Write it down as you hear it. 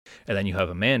And then you have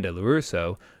Amanda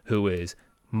LaRusso, who is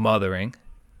mothering,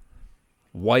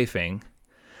 wifing,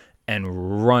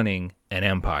 and running an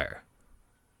empire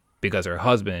because her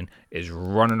husband is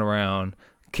running around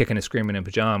kicking and screaming in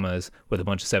pajamas with a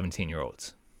bunch of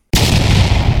 17-year-olds.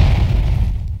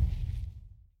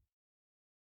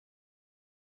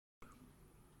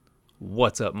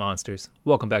 What's up, monsters?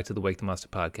 Welcome back to the Wake the Monster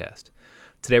podcast.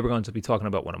 Today we're going to be talking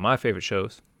about one of my favorite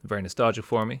shows, very nostalgic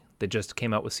for me, that just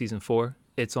came out with season 4.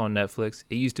 It's on Netflix.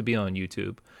 It used to be on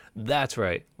YouTube. That's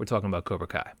right, we're talking about Cobra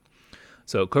Kai.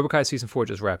 So Cobra Kai season 4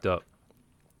 just wrapped up,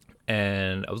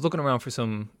 and I was looking around for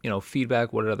some,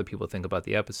 feedback. What did other people think about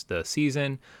the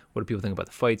season? What do people think about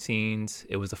the fight scenes?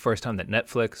 It was the first time that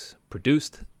Netflix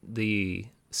produced the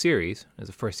series. It was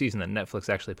the first season that Netflix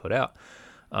actually put out.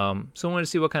 So I wanted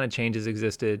to see what kind of changes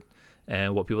existed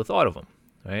and what people thought of them.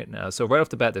 Right now, so right off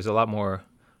the bat, there's a lot more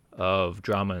of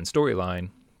drama and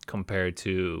storyline compared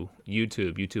to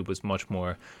YouTube. YouTube was much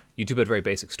more. YouTube had very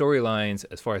basic storylines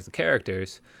as far as the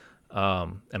characters,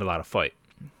 and a lot of fight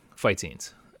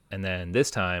scenes. And then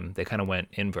this time they kind of went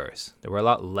inverse. There were a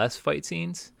lot less fight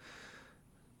scenes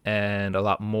and a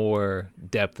lot more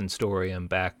depth and story and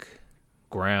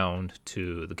background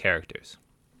to the characters.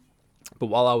 But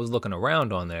while I was looking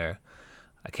around on there,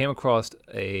 I came across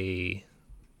a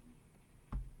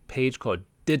page called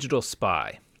Digital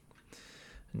Spy.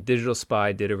 Digital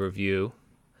Spy did a review,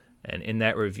 and in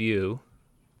that review,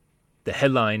 the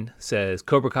headline says,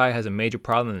 Cobra Kai has a major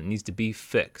problem that needs to be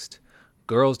fixed.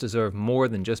 Girls deserve more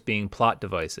than just being plot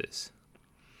devices.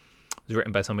 It was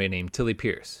written by somebody named Tilly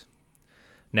Pierce.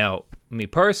 Now, me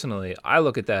personally, I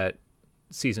look at that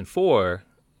season 4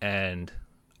 and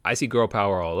I see girl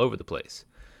power all over the place.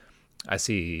 I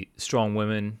see strong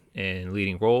women in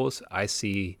leading roles. I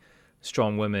see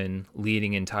strong women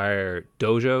leading entire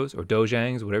dojos or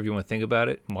dojangs, whatever you want to think about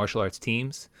it, martial arts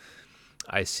teams.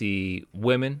 I see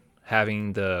women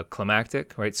having the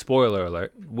climactic, right? Spoiler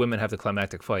alert, women have the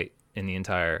climactic fight in the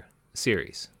entire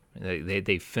series.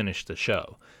 They finished the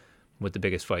show with the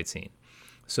biggest fight scene.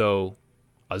 So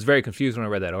I was very confused when I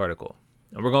read that article.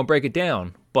 And we're going to break it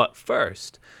down. But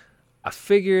first, I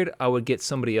figured I would get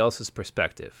somebody else's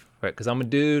perspective, right? Because I'm a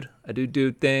dude. I do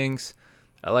dude things.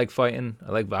 I like fighting.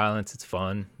 I like violence. It's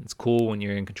fun. It's cool when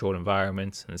you're in controlled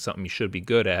environments, and it's something you should be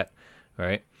good at,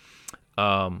 right?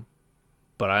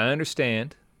 But I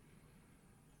understand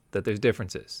that there's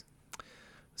differences.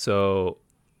 So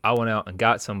I went out and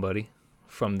got somebody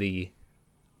from the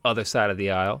other side of the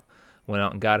aisle, went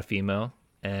out and got a female,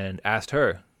 and asked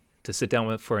her to sit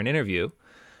down for an interview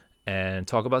and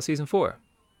talk about season 4.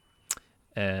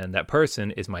 And that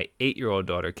person is my 8-year-old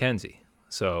daughter, Kenzie.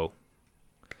 So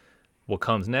what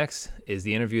comes next is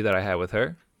the interview that I had with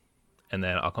her, and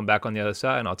then I'll come back on the other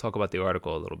side and I'll talk about the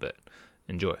article a little bit.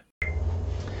 Enjoy.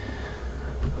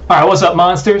 All right, what's up,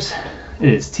 monsters? It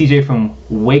is TJ from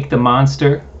Wake the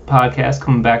Monster podcast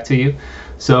coming back to you.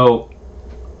 So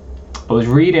I was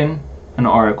reading an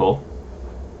article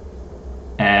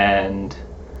and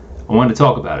I wanted to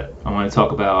talk about it. I wanted to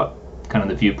talk about kind of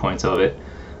the viewpoints of it.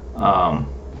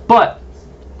 But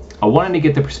I wanted to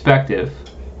get the perspective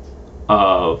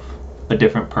of a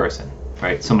different person,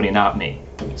 right? Somebody not me,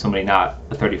 somebody not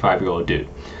a 35-year-old dude.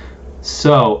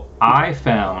 So I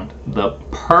found the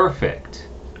perfect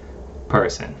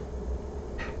person.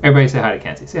 Everybody say hi to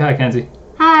Kenzie. Say hi, Kenzie.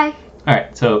 Hi. All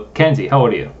right, so Kenzie, how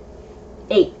old are you?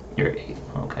 8. You're 8,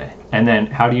 okay. And then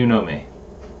how do you know me?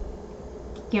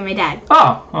 You're my dad.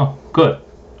 Oh, good.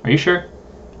 Are you sure?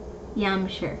 Yeah, I'm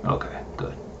sure. Okay,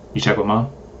 good. You check with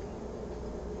Mom?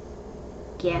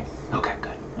 Yes. Okay,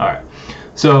 good. All right.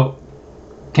 So,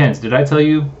 Kenz, did I tell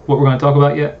you what we're going to talk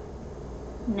about yet?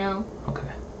 No.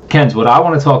 Okay. Kenz, what I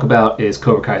want to talk about is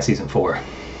Cobra Kai Season 4.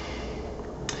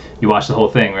 You watched the whole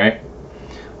thing, right?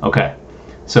 Okay.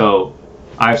 So,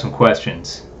 I have some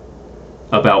questions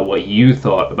about what you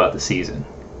thought about the season,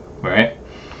 right?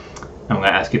 I'm going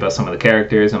to ask you about some of the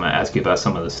characters. I'm going to ask you about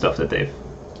some of the stuff that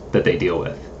they deal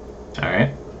with. All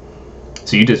right?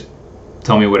 So you just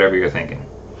tell me whatever you're thinking.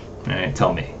 All right?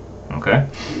 Tell me. Okay?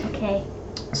 Okay.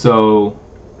 So,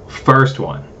 first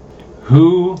one.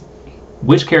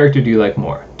 Which character do you like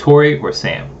more? Tori or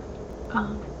Sam?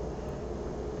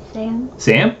 Sam.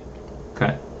 Sam?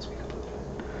 Okay.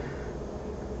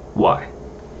 Why?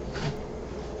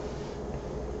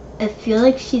 I feel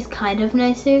like she's kind of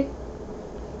nicer.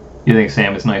 You think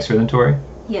Sam is nicer than Tori?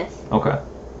 Yes. Okay.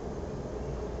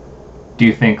 Do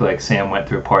you think like Sam went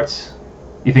through parts?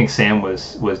 You think Sam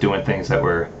was doing things that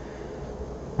were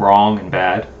wrong and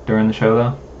bad during the show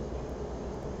though?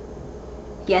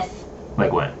 Yes.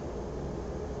 Like when?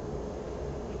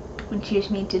 When she was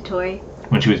mean to Tori.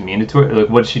 When she was mean to Tori? Like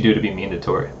what did she do to be mean to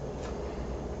Tori?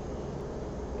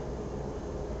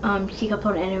 She kept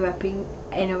on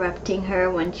interrupting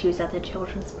her when she was at the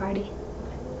children's party.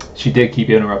 She did keep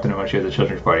interrupting her when she was at the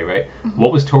children's party, right? Mm-hmm.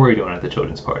 What was Tori doing at the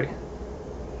children's party?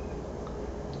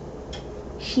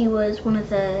 She was one of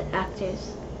the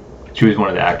actors. She was one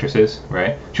of the actresses,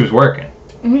 right? She was working,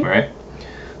 Mm-hmm. right?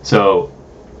 So,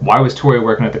 why was Tori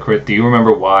working at the... Do you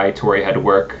remember why Tori had to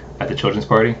work at the children's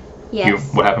party?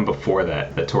 Yes. What happened before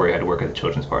that Tori had to work at the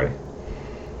children's party?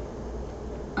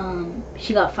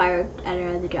 She got fired at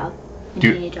her other job.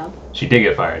 Job. She did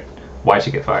get fired. Why'd she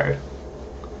get fired?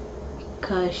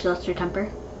 Because she lost her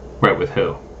temper. Right, with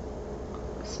who?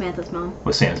 Samantha's mom.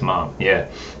 With Sam's mom, yeah.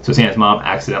 So Sam's mom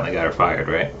accidentally got her fired,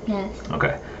 right? Yes.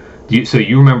 Okay. So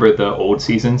you remember the old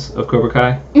seasons of Cobra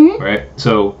Kai? Mm-hmm. Right?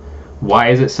 So why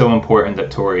is it so important that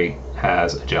Tori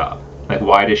has a job? Like,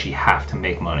 why does she have to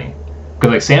make money?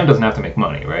 Because, like, Sam doesn't have to make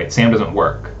money, right? Sam doesn't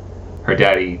work. Her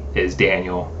daddy is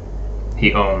Daniel.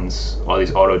 He owns all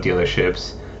these auto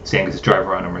dealerships. Sam gets to drive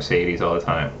around a Mercedes all the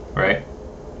time, right?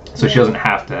 So she doesn't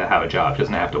have to have a job. She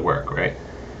doesn't have to work, right?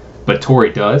 But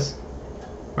Tori does,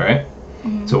 right?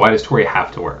 Mm-hmm. So why does Tori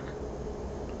have to work?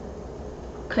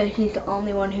 Because she's the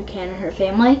only one who can in her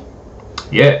family.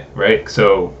 Yeah, right?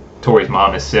 So Tori's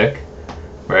mom is sick,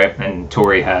 right? And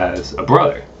Tori has a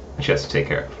brother that she has to take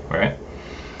care of, right?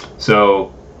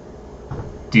 So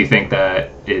do you think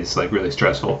that is, like, really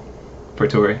stressful for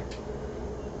Tori?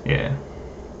 Yeah.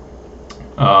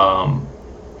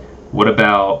 What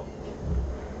about,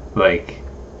 like,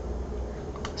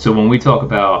 so when we talk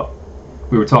about,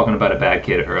 we were talking about a bad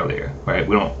kid earlier, right?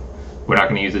 We're not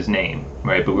going to use his name,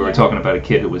 right? But we were talking about a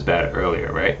kid who was bad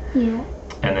earlier, right? Yeah.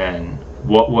 And then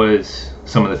what was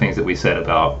some of the things that we said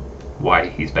about why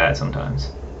he's bad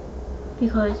sometimes?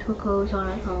 Because what goes on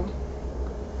at home.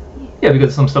 Yeah, because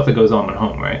of some stuff that goes on at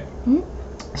home, right?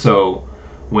 Mm-hmm. So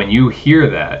when you hear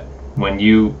that, when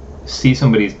you see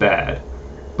somebody's bad,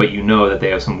 but you know that they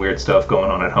have some weird stuff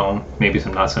going on at home, maybe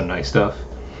some not so nice stuff,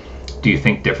 do you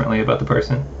think differently about the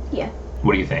person? Yeah.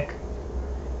 What do you think?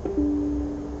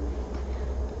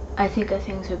 I think if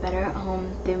things were better at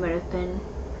home, they would have been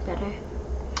better.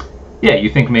 Yeah, you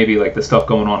think maybe, like, the stuff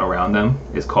going on around them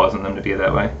is causing them to be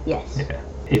that way? Yes. Yeah.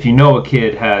 If you know a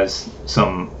kid has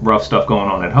some rough stuff going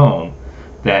on at home,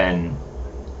 then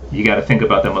you got to think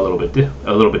about them a little bit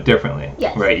differently.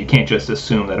 Yes. Right? You can't just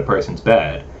assume that a person's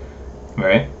bad,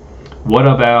 right? What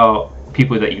about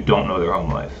people that you don't know their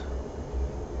home life?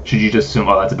 Should you just assume,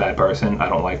 oh, that's a bad person, I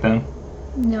don't like them?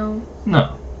 No.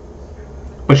 No.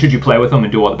 But should you play with them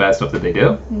and do all the bad stuff that they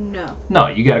do? No. No,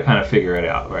 you got to kind of figure it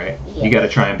out, right? Yes. You got to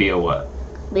try and be a what?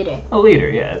 Leader. A leader,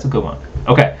 yeah, that's a good one.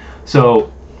 Okay,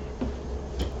 so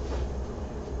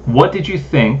what did you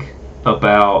think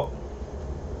about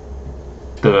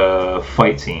the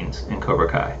fight scenes in Cobra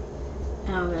Kai?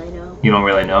 I don't really know. You don't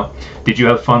really know? Did you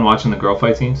have fun watching the girl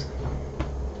fight scenes?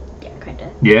 Yeah,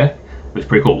 kinda. Yeah? It was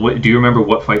pretty cool. Do you remember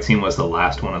what fight scene was the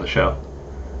last one of the show?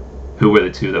 Who were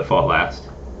the two that fought last?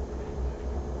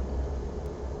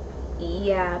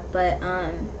 Yeah, but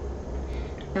I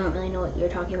don't really know what you're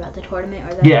talking about. The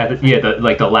tournament or the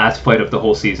The last fight of the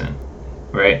whole season,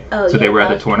 right? Oh, so yeah, they were at that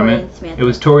the was tournament. Tori and Samantha. It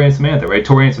was Tori and Samantha, right?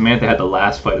 Tori and Samantha had the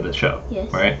last fight of the show.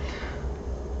 Yes. Right?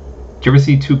 Did you ever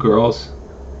see two girls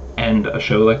end a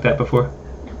show like that before?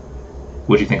 No.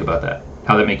 What'd you think about that?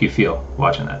 How'd that make you feel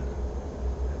watching that?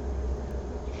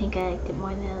 I think I liked it more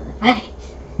than the other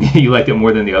fights. You liked it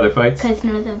more than the other fights? Because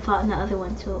none of them fought in the other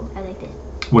one, so I liked it.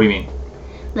 What do you mean?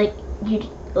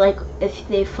 If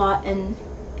they fought in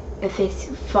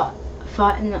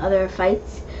the other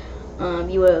fights,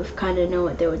 you would have kind of know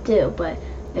what they would do. But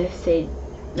if they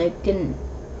didn't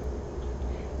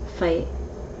fight,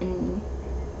 and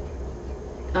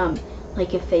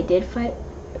if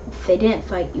they didn't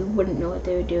fight, you wouldn't know what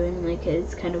they were doing.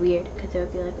 It's kind of weird because it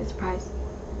would be like a surprise.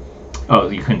 Oh,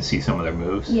 you couldn't see some of their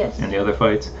moves? Yes. In the other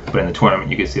fights? But in the tournament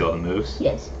you could see all the moves?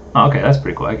 Yes. Oh, okay, that's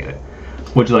pretty cool. I get it.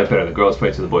 What'd you like better, the girls'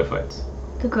 fights or the boy fights?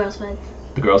 The girls' fights.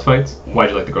 The girls' fights? Why'd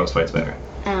you like the girls' fights better?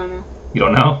 I don't know. You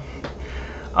don't know?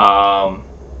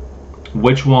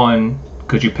 Which one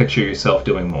could you picture yourself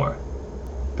doing more?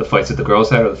 The fights that the girls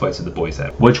had or the fights that the boys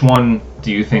had? Which one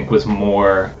do you think was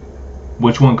more...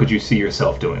 Which one could you see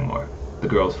yourself doing more? The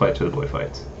girls' fights or the boy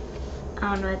fights?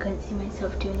 I don't know. I couldn't see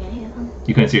myself doing any of them.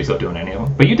 You couldn't see yourself doing any of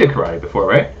them? But you did karate before,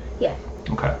 right? Yeah.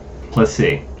 Okay. Let's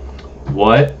see.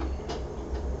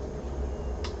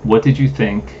 What did you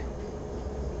think...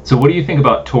 So what do you think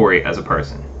about Tori as a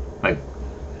person? Like...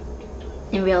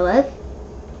 In real life?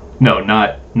 No,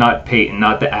 not Peyton,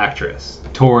 not the actress.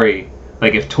 Tori,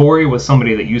 like if Tori was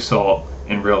somebody that you saw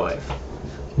in real life,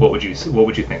 what would you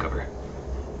think of her?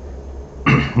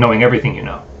 Knowing everything you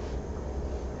know.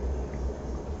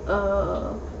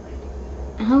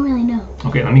 I don't really know.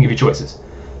 Okay, let me give you choices.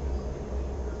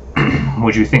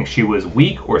 Would you think she was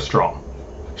weak or strong?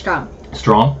 Strong.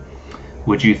 Strong?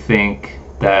 Would you think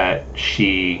that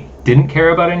she didn't care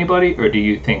about anybody, or do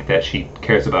you think that she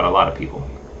cares about a lot of people?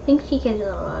 I think she cares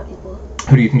about a lot of people.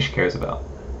 Who do you think she cares about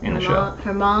in the show?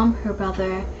 Her mom, her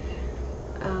brother.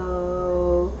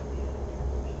 Oh.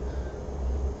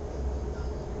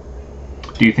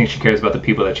 Do you think she cares about the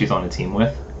people that she's on the team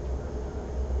with?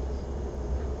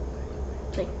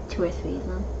 Like 2 or 3 of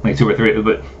them. Like 2 or 3,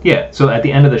 but yeah. So at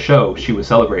the end of the show, she was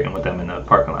celebrating with them in the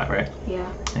parking lot, right?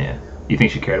 Yeah. Yeah. You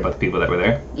think she cared about the people that were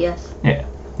there? Yes. Yeah.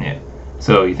 Yeah.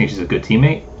 So you think she's a good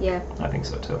teammate? Yeah. I think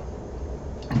so too.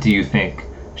 Do you think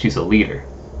she's a leader?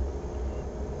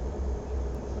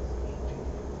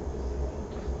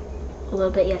 A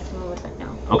little bit yes and a little bit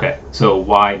no. Okay. So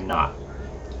why not?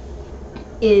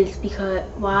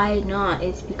 Why not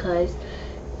is because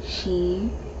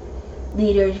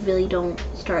leaders really don't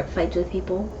start fights with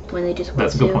people when they just want to.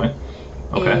 That's a good point.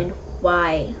 Okay. And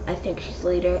why I think she's a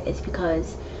leader is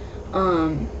because,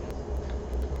 I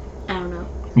don't know.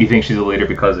 You think she's a leader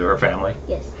because of her family?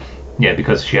 Yes. Yeah,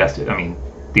 because she has to. I mean,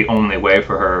 the only way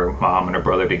for her mom and her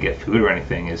brother to get food or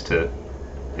anything is for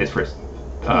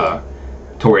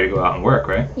Tori to go out and work,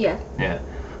 right? Yeah. Yeah.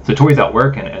 So Tori's out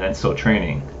working and then still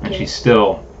training, and she's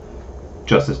still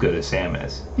just as good as Sam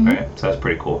is, right? So that's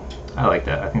pretty cool. I like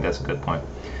that. I think that's a good point.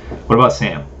 What about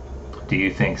Sam? Do you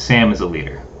think Sam is a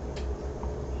leader?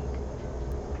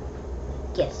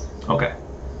 Yes. Okay.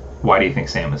 Why do you think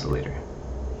Sam is a leader?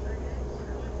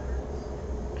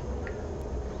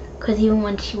 Because even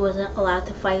when she wasn't allowed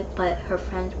to fight, but her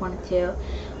friends wanted to,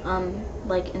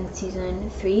 like in season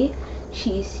 3,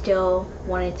 she still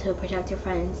wanted to protect her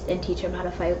friends and teach them how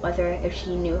to fight, whether if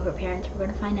she knew her parents were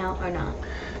going to find out or not.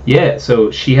 Yeah,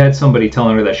 so she had somebody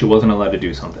telling her that she wasn't allowed to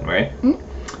do something, right? Mm-hmm.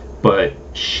 But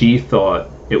she thought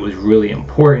it was really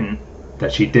important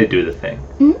that she did do the thing.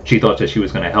 Mm-hmm. She thought that she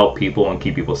was going to help people and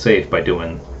keep people safe by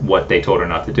doing what they told her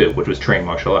not to do, which was train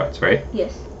martial arts, right?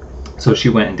 Yes. So she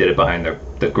went and did it behind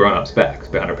the grown-ups' backs,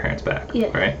 behind her parents' back,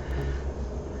 right?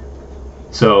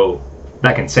 So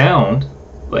that can sound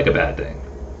like a bad thing,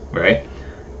 right?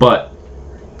 But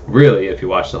really, if you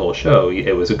watch the whole show,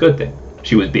 it was a good thing.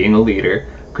 She was being a leader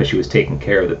because she was taking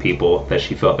care of the people that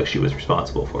she felt like she was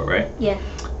responsible for, right? Yeah.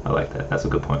 I like that. That's a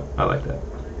good point. I like that.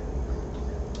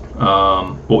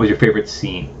 What was your favorite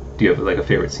scene? Do you have like a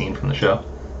favorite scene from the show?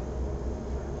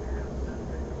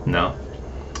 No?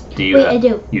 Do you? Wait, I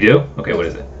do. You do? Okay, what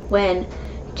is it? When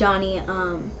Johnny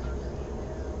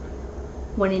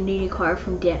won a new car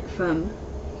from the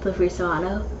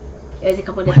Auto. It was a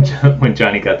couple different. When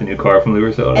Johnny got the new car from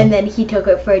Lewis Auto. And then he took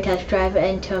it for a test drive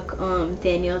and took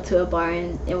Daniel to a bar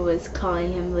and was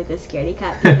calling him like a scaredy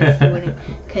cat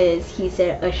because he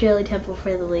said a Shirley Temple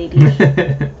for the ladies.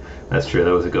 That's true.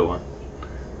 That was a good one.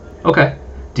 Okay.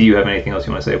 Do you have anything else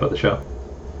you want to say about the show?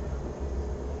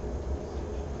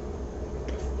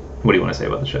 What do you want to say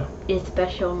about the show? It's the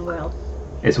best show in the world.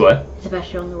 It's what? It's the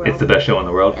best show in the world. It's the best show in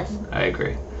the world? Yes. I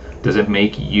agree. Does it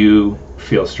make you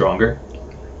feel stronger?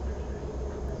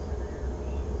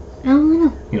 I don't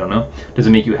know. You don't know? Does it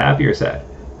make you happy or sad?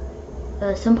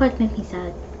 Some parts make me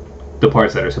sad. The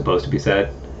parts that are supposed to be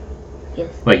sad?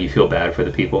 Yes. Like you feel bad for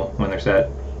the people when they're sad?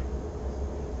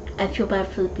 I feel bad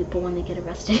for the people when they get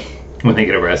arrested. When they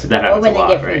get arrested? That happens a lot,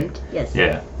 right? Or when they get framed. Yes.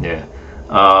 Yeah.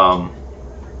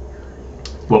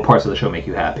 What parts of the show make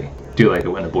you happy? Do you like it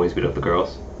when the boys beat up the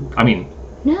girls? I mean...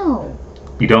 No.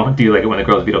 You don't? Do you like it when the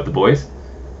girls beat up the boys?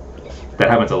 Yes. That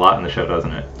happens a lot in the show,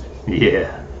 doesn't it?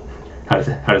 Yeah. How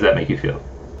does that make you feel?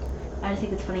 I just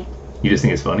think it's funny. You just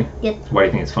think it's funny? Yes. Why do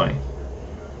you think it's funny?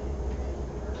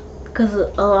 Because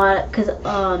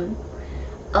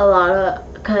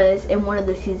in one of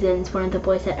the seasons, one of the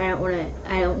boys said, I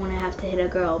don't want to have to hit a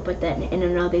girl, but then in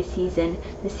another season,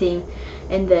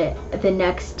 in the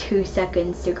next 2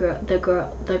 seconds, the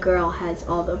girl has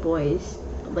all the boys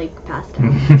like passed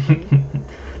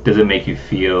out. Does it make you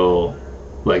feel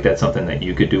like that's something that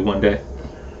you could do one day?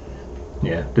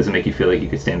 Yeah. Does it make you feel like you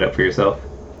could stand up for yourself?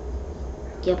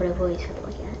 Yeah, but I've always felt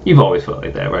like that. You've always felt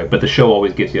like that, right? But the show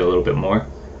always gives you a little bit more?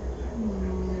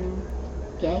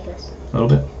 Yeah, I guess. A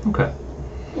little bit? Okay.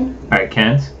 Alright,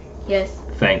 Kent? Yes.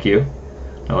 Thank you.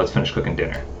 Now let's finish cooking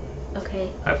dinner.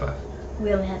 Okay. High five.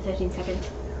 We only have 13 seconds.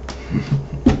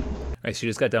 Alright, so you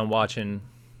just got done watching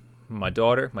my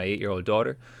daughter, my 8-year-old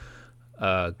daughter,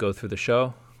 go through the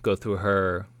show, go through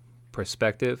her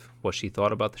perspective, what she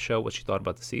thought about the show, what she thought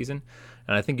about the season.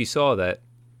 And I think you saw that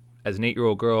as an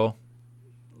 8-year-old girl,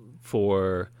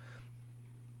 for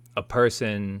a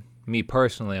person, me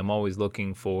personally, I'm always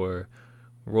looking for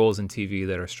roles in TV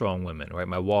that are strong women, right?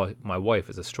 My wife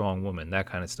is a strong woman, that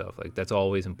kind of stuff. Like, that's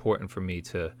always important for me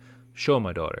to show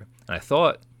my daughter. And I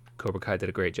thought Cobra Kai did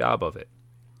a great job of it.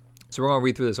 So we're going to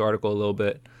read through this article a little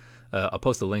bit. I'll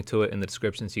post a link to it in the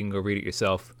description so you can go read it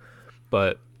yourself.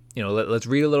 But, let's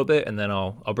read a little bit, and then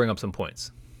I'll bring up some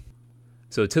points.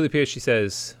 So Tilly Pierce, she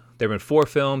says, there have been 4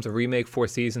 films, a remake, 4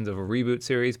 seasons of a reboot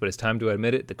series, but it's time to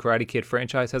admit it, the Karate Kid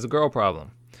franchise has a girl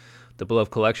problem. The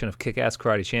beloved collection of kick-ass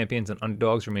karate champions and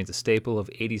underdogs remains a staple of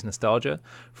 80s nostalgia.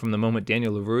 From the moment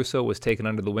Daniel LaRusso was taken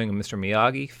under the wing of Mr.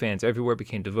 Miyagi, fans everywhere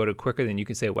became devoted quicker than you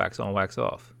can say wax on, wax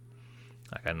off.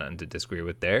 I got nothing to disagree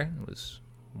with there. It was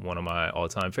one of my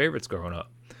all-time favorites growing up.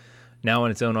 Now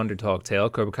in its own underdog tale,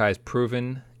 Cobra Kai has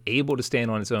proven able to stand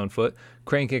on its own foot,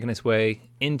 crane kicking its way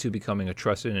into becoming a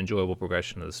trusted and enjoyable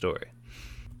progression of the story.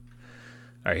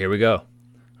 All right, here we go.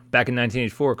 Back in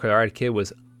 1984, Karate Kid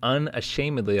was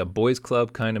unashamedly a boys'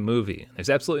 club kind of movie.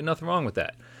 There's absolutely nothing wrong with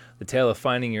that. The tale of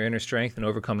finding your inner strength and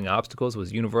overcoming obstacles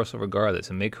was universal regardless.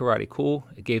 It made karate cool.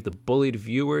 It gave the bullied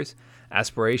viewers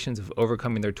aspirations of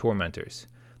overcoming their tormentors.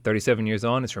 37 years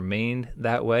on, it's remained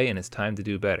that way, and it's time to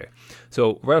do better.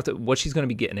 So right off what she's going to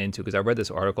be getting into, because I read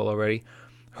this article already,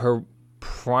 her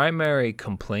primary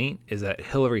complaint is that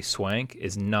Hilary Swank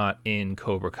is not in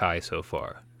Cobra Kai so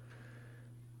far.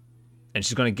 And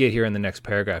she's going to get here in the next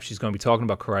paragraph. She's going to be talking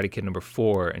about Karate Kid number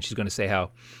 4, and she's going to say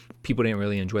how people didn't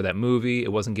really enjoy that movie.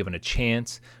 It wasn't given a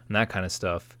chance, and that kind of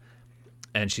stuff.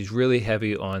 And she's really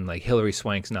heavy on, like, Hilary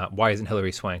Swank's not, why isn't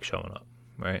Hilary Swank showing up,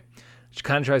 right? She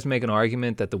kind of tries to make an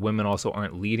argument that the women also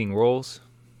aren't leading roles.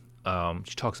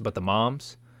 She talks about the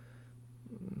moms.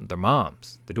 They're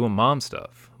moms. They're doing mom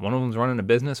stuff. One of them's running a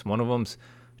business. One of them's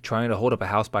trying to hold up a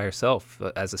house by herself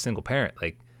as a single parent.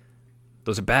 Like,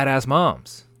 those are badass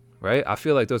moms. Right? I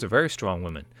feel like those are very strong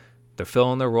women. They're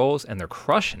filling their roles and they're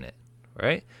crushing it,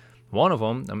 right? One of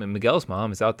them, Miguel's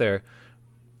mom, is out there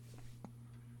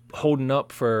holding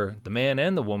up for the man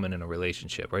and the woman in a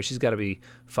relationship, right? She's got to be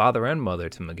father and mother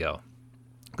to Miguel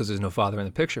because there's no father in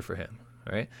the picture for him,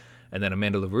 right? And then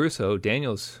Amanda LaRusso,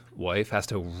 Daniel's wife, has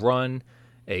to run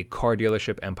a car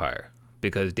dealership empire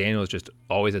because Daniel's just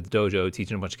always at the dojo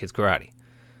teaching a bunch of kids karate.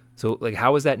 So, like,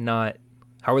 how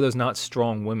are those not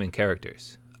strong women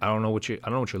characters? I don't know what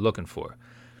you're looking for.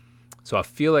 So I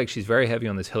feel like she's very heavy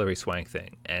on this Hilary Swank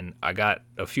thing. And I got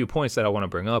a few points that I want to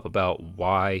bring up about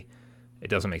why it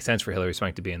doesn't make sense for Hilary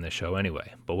Swank to be in this show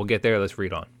anyway. But we'll get there. Let's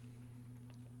read on.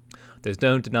 There's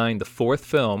no denying the 4th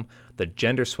film, the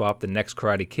gender swap The Next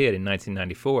Karate Kid in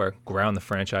 1994, ground the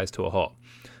franchise to a halt.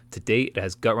 To date, it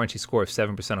has gut-wrenching score of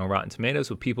 7% on Rotten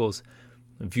Tomatoes, with people's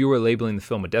viewer labeling the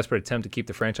film a desperate attempt to keep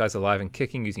the franchise alive and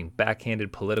kicking using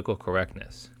backhanded political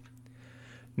correctness.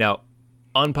 Now,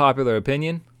 unpopular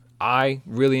opinion, I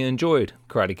really enjoyed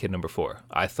Karate Kid number 4.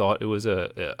 I thought it was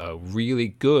a really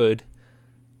good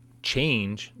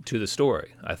change to the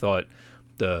story. I thought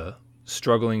the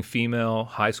struggling female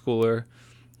high schooler,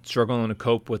 struggling to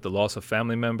cope with the loss of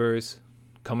family members,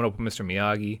 coming up with Mr.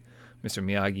 Miyagi. Mr.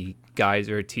 Miyagi guides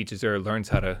her, teaches her, learns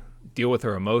how to deal with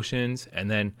her emotions,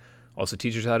 and then also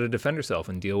teaches her how to defend herself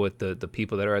and deal with the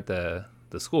people that are at the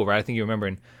school, right? I think you remember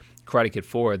in Karate Kid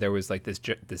 4, there was like this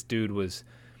dude was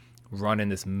running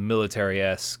this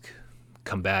military-esque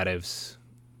combatives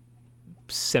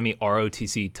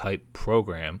semi-ROTC type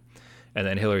program, and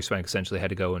then Hilary Swank essentially had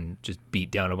to go and just beat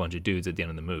down a bunch of dudes at the end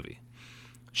of the movie.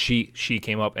 She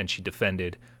came up and she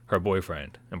defended her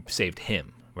boyfriend and saved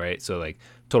him, right? So, like,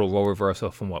 total role reversal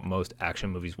from what most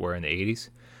action movies were in the 80s.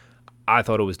 I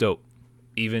thought it was dope.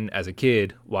 Even as a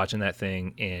kid watching that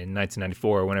thing in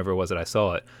 1994 or whenever it was that I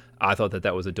saw it, I thought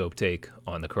that was a dope take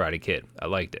on the Karate Kid. I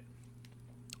liked it.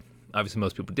 Obviously,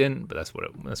 most people didn't, but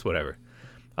that's whatever.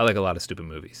 I like a lot of stupid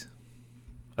movies.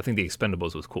 I think The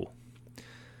Expendables was cool.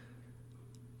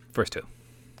 First 2. All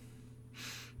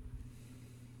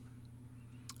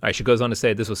right, she goes on to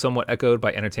say, this was somewhat echoed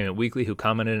by Entertainment Weekly, who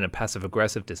commented in a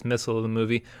passive-aggressive dismissal of the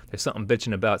movie. There's something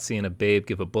bitching about seeing a babe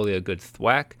give a bully a good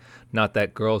thwack. Not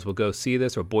that girls will go see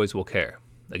this or boys will care.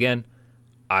 Again,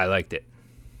 I liked it.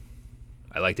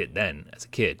 I liked it then, as a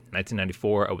kid.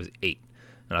 1994, I was 8,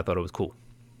 and I thought it was cool.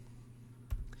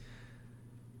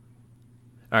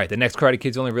 All right, the next Karate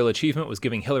Kid's only real achievement was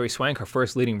giving Hilary Swank her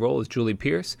first leading role as Julie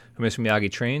Pierce, who Mr.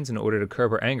 Miyagi trains in order to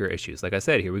curb her anger issues. Like I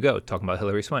said, here we go, talking about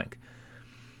Hilary Swank.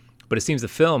 But it seems the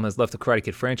film has left the Karate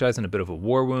Kid franchise in a bit of a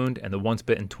war wound, and the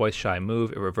once-bitten, twice-shy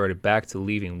move, it reverted back to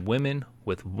leaving women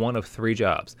with one of 3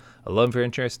 jobs: a love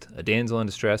interest, a damsel in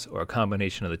distress, or a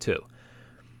combination of the 2.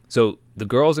 So the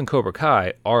girls in Cobra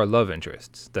Kai are love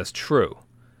interests. That's true.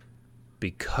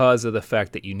 Because of the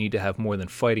fact that you need to have more than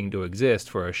fighting to exist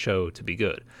for a show to be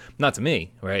good. Not to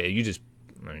me, right?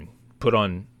 put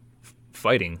on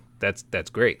fighting, that's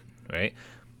great, right?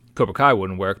 Cobra Kai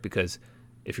wouldn't work because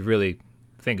if you really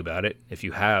think about it, if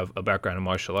you have a background in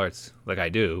martial arts like I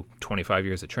do, 25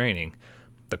 years of training,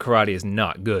 the karate is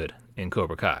not good in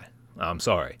Cobra Kai. I'm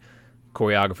sorry.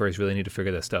 Choreographers really need to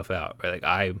figure this stuff out, right? Like,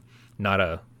 I'm not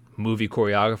a movie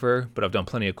choreographer, but I've done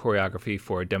plenty of choreography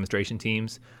for demonstration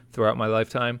teams throughout my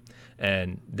lifetime,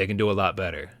 and they can do a lot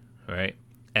better, right?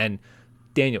 And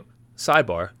Daniel,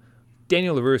 sidebar,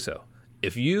 Daniel LaRusso,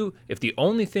 if the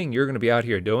only thing you're going to be out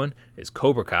here doing is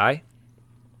Cobra Kai,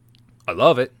 I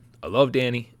love it. I love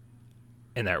Danny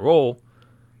in that role.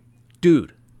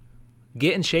 Dude,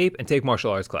 get in shape and take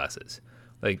martial arts classes.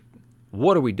 Like,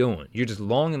 what are we doing? You're just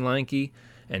long and lanky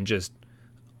and just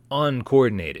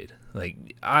uncoordinated.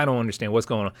 Like, I don't understand what's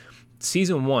going on.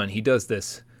 Season 1, he does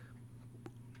this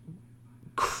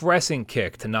crescent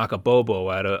kick to knock a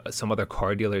Bobo out of some other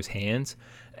car dealer's hands,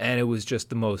 and it was just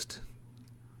the most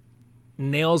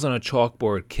nails on a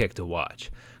chalkboard kick to watch,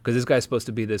 because this guy's supposed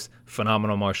to be this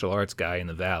phenomenal martial arts guy in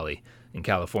the Valley in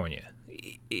California,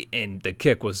 and the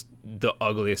kick was the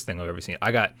ugliest thing I've ever seen.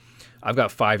 I've got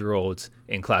 5-year-olds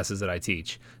in classes that I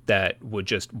teach that would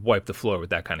just wipe the floor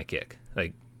with that kind of kick.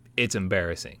 Like, it's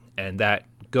embarrassing, and that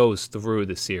goes through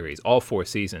the series, all 4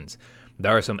 seasons.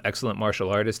 There are some excellent martial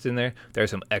artists in there. There are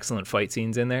some excellent fight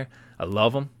scenes in there. I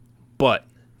love them, but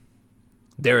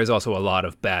there is also a lot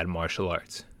of bad martial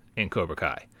arts in Cobra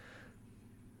Kai.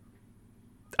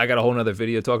 I got a whole nother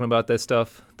video talking about that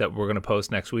stuff that we're going to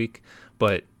post next week,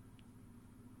 but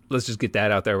let's just get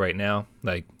that out there right now.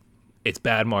 Like, it's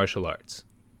bad martial arts.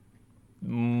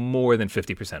 More than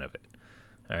 50% of it.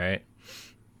 All right?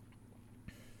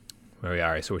 Where we are.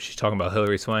 All right, so she's talking about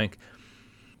Hilary Swank.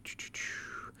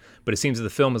 But it seems that the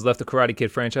film has left the Karate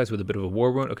Kid franchise with a bit of a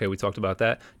war wound. Okay, we talked about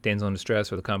that. Damsel in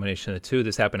distress, or the combination of the two.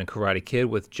 This happened in Karate Kid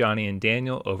with Johnny and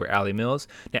Daniel over Allie Mills.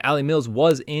 Now, Allie Mills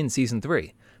was in season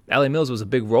 3. Allie Mills was a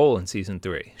big role in season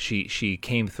 3. She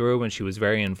came through and she was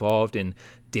very involved in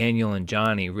Daniel and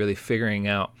Johnny really figuring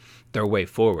out their way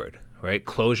forward, right?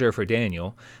 Closure for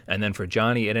Daniel, and then for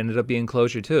Johnny, it ended up being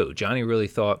closure too. Johnny really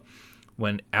thought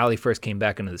when Allie first came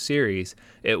back into the series,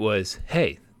 it was,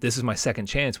 hey, this is my second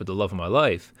chance with the love of my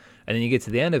life. And then you get to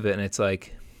the end of it, and it's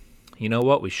like, you know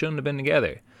what? We shouldn't have been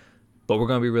together, but we're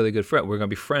going to be really good friends. We're going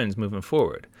to be friends moving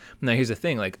forward. Now, here's the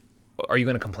thing. Like, are you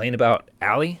going to complain about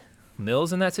Allie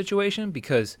Mills in that situation?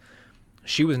 Because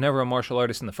she was never a martial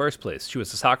artist in the first place. She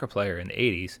was a soccer player in the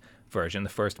 80s version, the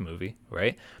first movie,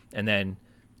 right? And then,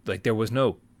 like, there was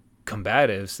no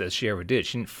combatives that she ever did.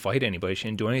 She didn't fight anybody. She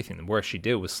didn't do anything. The worst she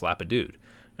did was slap a dude.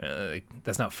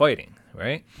 That's not fighting,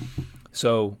 right?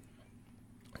 So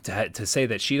to say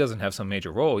that she doesn't have some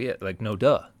major role, yeah, like, no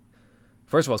duh.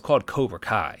 First of all, it's called Cobra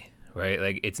Kai, right?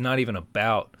 Like, it's not even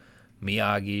about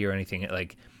Miyagi or anything.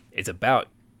 Like, it's about,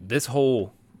 this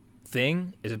whole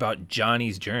thing is about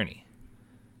Johnny's journey.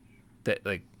 That,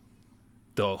 like,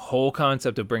 the whole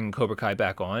concept of bringing Cobra Kai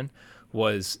back on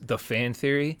was the fan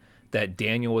theory that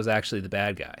Daniel was actually the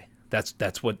bad guy.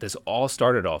 That's what this all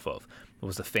started off of. It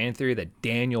was the fan theory that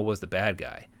Daniel was the bad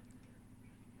guy,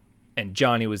 and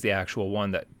Johnny was the actual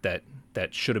one that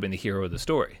should have been the hero of the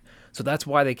story. So that's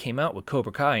why they came out with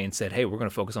Cobra Kai and said, hey, we're going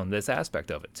to focus on this aspect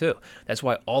of it too. That's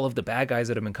why all of the bad guys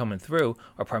that have been coming through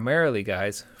are primarily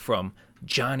guys from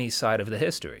Johnny's side of the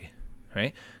history,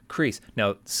 right? Kreese.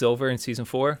 Now, Silver in season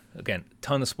 4, again,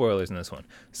 ton of spoilers in this one.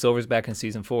 Silver's back in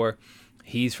season 4.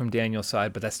 He's from Daniel's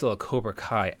side, but that's still a Cobra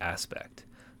Kai aspect,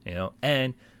 you know?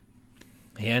 And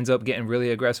he ends up getting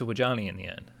really aggressive with Johnny in the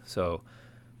end. So,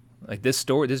 like, this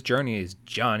journey is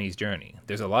Johnny's journey.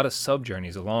 There's a lot of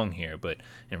sub-journeys along here, but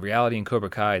in reality, in Cobra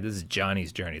Kai, this is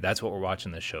Johnny's journey. That's what we're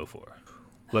watching this show for.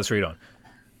 Let's read on.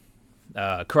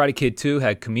 Karate Kid 2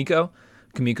 had Kumiko.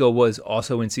 Kumiko was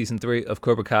also in season 3 of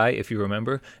Cobra Kai, if you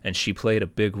remember, and she played a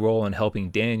big role in helping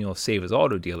Daniel save his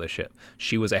auto dealership.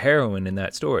 She was a heroine in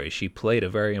that story. She played a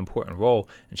very important role,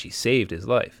 and she saved his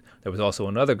life. There was also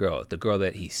another girl, the girl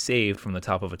that he saved from the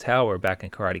top of a tower back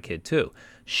in Karate Kid 2.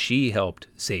 She helped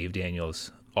save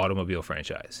Daniel's automobile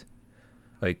franchise.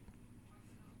 Like,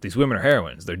 these women are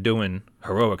heroines. They're doing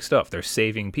heroic stuff. They're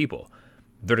saving people.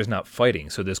 They're just not fighting.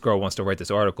 So this girl wants to write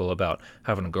this article about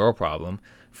having a girl problem.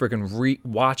 Freaking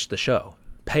watch the show.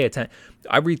 Pay attention.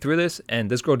 I read through this, and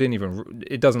this girl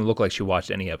it doesn't look like she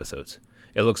watched any episodes.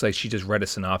 It looks like she just read a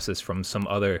synopsis from some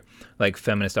other, like,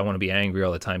 feminist, I want to be angry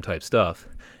all the time type stuff,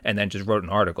 and then just wrote an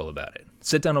article about it.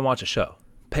 Sit down and watch a show.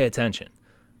 Pay attention.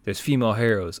 There's female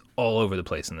heroes all over the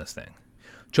place in this thing.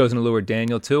 Chosen to lure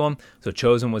Daniel to him. So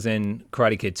Chosen was in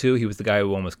Karate Kid 2. He was the guy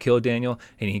who almost killed Daniel,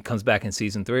 and he comes back in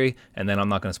season 3, and then I'm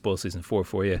not going to spoil season 4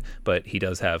 for you, but he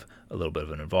does have a little bit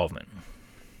of an involvement.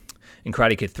 In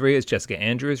Karate Kid 3 is Jessica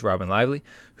Andrews, Robin Lively,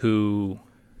 who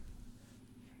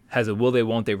has a will they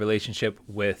won't they relationship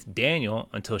with Daniel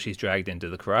until she's dragged into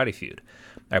the karate feud.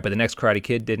 All right, but the next Karate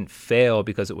Kid didn't fail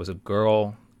because it was a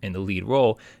girl in the lead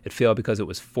role. It failed because it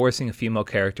was forcing a female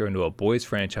character into a boys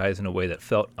franchise in a way that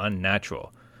felt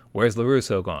unnatural. Where's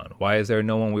LaRusso gone? Why is there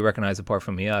no one we recognize apart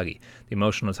from Miyagi? The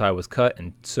emotional tie was cut,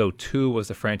 and so too was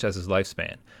the franchise's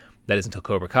lifespan. That is until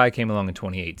Cobra Kai came along in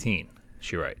 2018,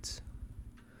 she writes.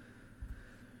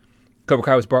 Cobra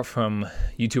Kai was brought from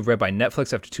YouTube Red by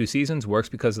Netflix after 2 seasons, works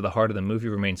because of the heart of the movie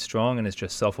remains strong and is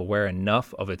just self-aware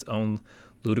enough of its own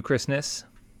ludicrousness,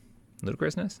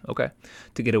 okay,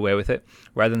 to get away with it.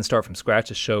 Rather than start from scratch,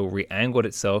 the show re-angled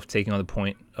itself, taking on the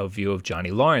point of view of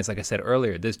Johnny Lawrence. Like I said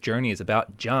earlier, this journey is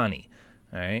about Johnny,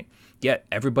 all right? Yet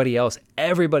everybody else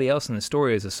in the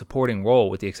story is a supporting role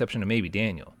with the exception of maybe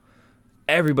Daniel.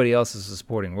 Everybody else is a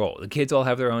supporting role. The kids all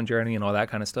have their own journey and all that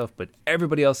kind of stuff, but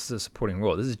everybody else is a supporting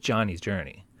role. This is Johnny's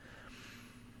journey.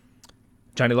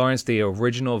 Johnny Lawrence, the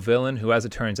original villain, who, as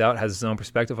it turns out, has his own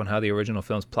perspective on how the original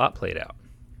film's plot played out.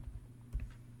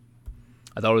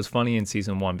 I thought it was funny in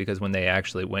season 1 because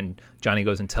when Johnny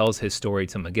goes and tells his story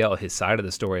to Miguel, his side of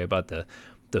the story about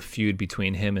the feud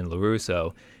between him and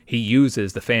LaRusso, he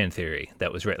uses the fan theory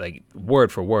that was like word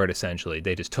for word, essentially.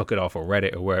 They just took it off of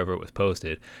Reddit or wherever it was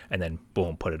posted and then,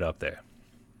 boom, put it up there.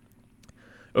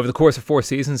 Over the course of 4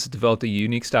 seasons, it developed a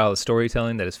unique style of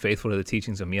storytelling that is faithful to the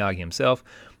teachings of Miyagi himself.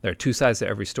 There are 2 sides to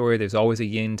every story. There's always a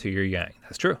yin to your yang.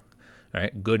 That's true. All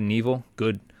right, good and evil.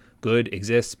 Good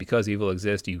exists because evil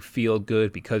exists. You feel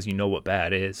good because you know what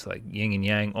bad is. Like yin and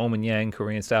yang, om and yang,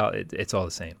 Korean style. It's all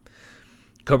the same.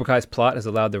 Cobra Kai's plot has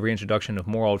allowed the reintroduction of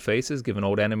more old faces, given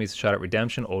old enemies a shot at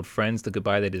redemption, old friends the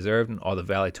goodbye they deserved, and all the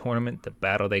Valley Tournament the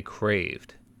battle they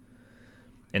craved.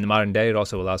 In the modern day, it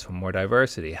also allows for more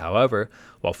diversity. However,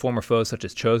 while former foes such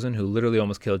as Chosen, who literally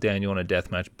almost killed Daniel in a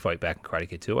deathmatch fight back in Karate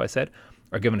Kid 2,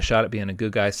 are given a shot at being a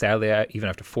good guy, sadly, even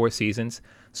after 4 seasons,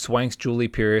 Swank's Julie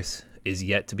Pierce is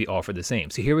yet to be offered the same.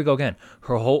 So here we go again.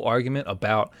 Her whole argument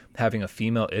about having a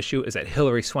female issue is that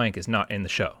Hilary Swank is not in the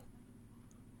show.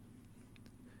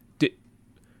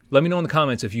 Let me know in the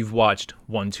comments if you've watched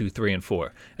 1, 2, 3, and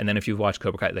 4. And then if you've watched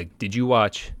Cobra Kai, like, did you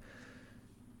watch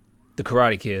The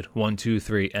Karate Kid 1, 2,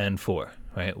 3, and 4?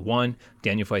 Right? 1,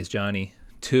 Daniel fights Johnny.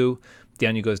 2,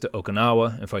 Daniel goes to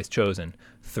Okinawa and fights Chosen.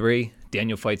 3,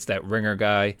 Daniel fights that ringer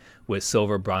guy with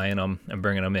Silver buying him and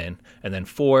bringing him in. And then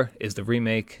 4 is the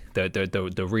remake, the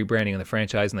rebranding of the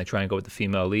franchise, and they try and go with the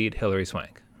female lead, Hilary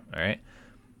Swank. All right?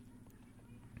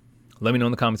 Let me know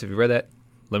in the comments if you read that.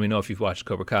 Let me know if you've watched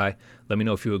Cobra Kai. Let me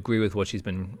know if you agree with what she's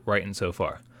been writing so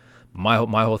far. My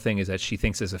whole thing is that she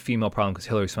thinks there's a female problem because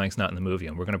Hilary Swank's not in the movie,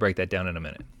 and we're going to break that down in a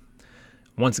minute.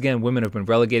 Once again, women have been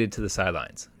relegated to the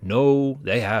sidelines. No,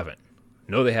 they haven't.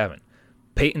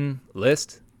 Peyton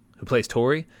List, who plays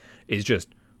Tori, is just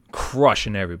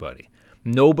crushing everybody.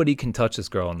 Nobody can touch this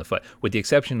girl in the fight. With the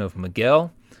exception of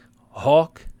Miguel,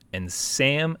 Hawk, and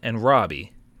Sam and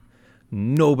Robbie,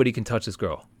 nobody can touch this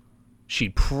girl.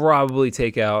 She'd probably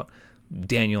take out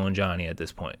Daniel and Johnny at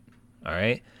this point, all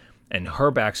right? And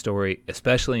her backstory,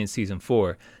 especially in season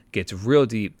 4, gets real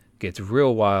deep, gets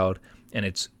real wild, and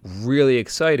it's really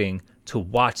exciting to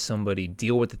watch somebody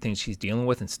deal with the things she's dealing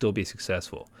with and still be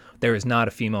successful. There is not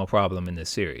a female problem in this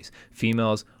series.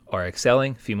 Females are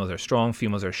excelling, females are strong,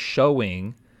 females are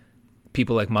showing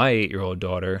people like my 8-year-old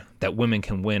daughter that women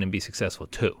can win and be successful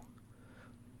too.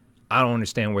 I don't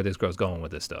understand where this girl's going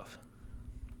with this stuff.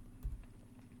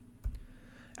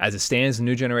 As it stands, the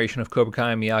new generation of Cobra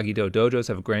Kai and Miyagi-Do dojos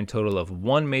have a grand total of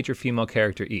 1 major female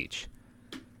character each.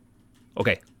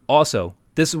 Okay, also,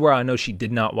 this is where I know she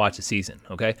did not watch the season,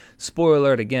 okay? Spoiler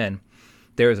alert again,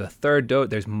 there is a third dojo.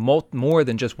 There's more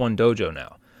than just 1 dojo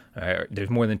now. All right? There's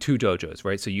more than 2 dojos,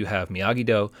 right? So you have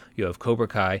Miyagi-Do, you have Cobra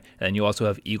Kai, and then you also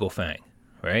have Eagle Fang,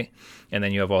 right? And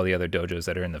then you have all the other dojos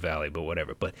that are in the valley, but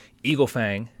whatever. But Eagle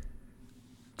Fang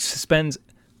spends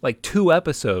like 2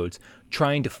 episodes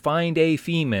trying to find a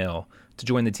female to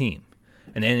join the team.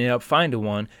 And they ended up finding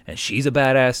one, and she's a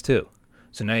badass too.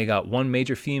 So now you got 1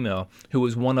 major female who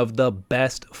was one of the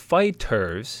best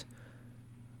fighters,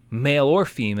 male or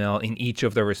female, in each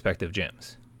of their respective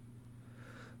gyms.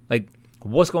 Like,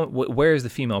 where is the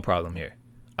female problem here?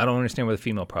 I don't understand where the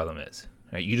female problem is.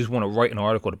 Right? You just want to write an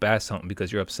article to bash something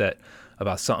because you're upset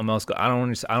about something else. I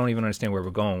don't even understand where we're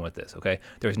going with this, okay?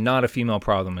 There's not a female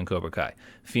problem in Cobra Kai.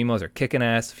 Females are kicking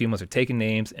ass, females are taking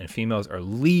names, and females are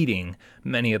leading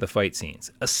many of the fight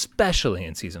scenes, especially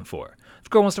in Season 4. If a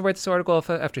girl wants to write this article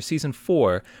after Season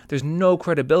 4, there's no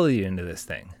credibility into this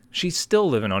thing. She's still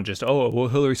living on just, oh, well,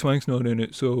 Hilary Swank's not in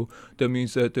it, so that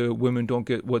means that the women don't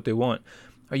get what they want.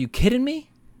 Are you kidding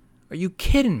me? Are you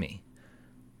kidding me?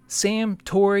 Sam,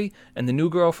 Tori, and the new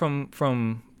girl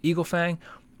from Eagle Fang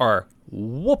are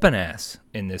whooping ass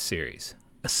in this series,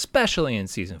 especially in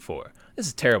season 4. This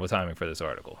is terrible timing for this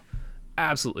article.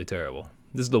 Absolutely terrible.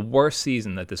 This is the worst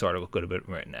season that this article could have been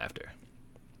written after.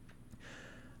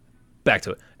 Back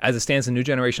to it. As it stands, the new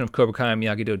generation of Cobra Kai and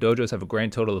Miyagi-Do dojos have a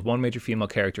grand total of one major female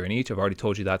character in each. I've already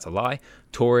told you that's a lie.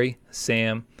 Tori,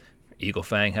 Sam, Eagle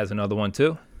Fang has another one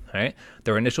too. All right.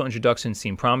 Their initial introductions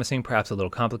seem promising, perhaps a little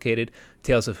complicated.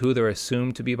 Tales of who they're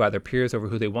assumed to be by their peers over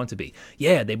who they want to be.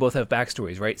 Yeah, they both have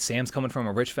backstories, right? Sam's coming from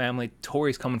a rich family.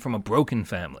 Tori's coming from a broken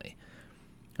family.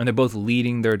 And they're both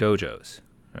leading their dojos.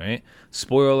 All right.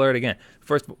 Spoiler alert again.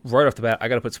 First, right off the bat, I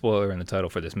got to put spoiler in the title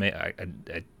for this.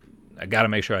 I got to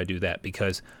make sure I do that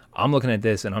because I'm looking at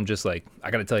this and I'm just like, I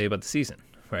got to tell you about the season,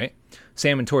 right?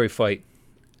 Sam and Tori fight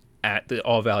at the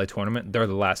All Valley tournament. They're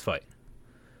the last fight.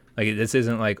 Like, this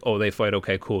isn't like, oh, they fight,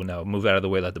 okay, cool, now move out of the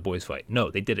way, let the boys fight.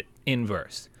 No, they did it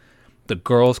inverse. The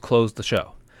girls closed the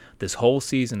show. This whole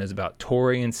season is about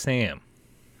Tori and Sam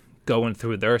going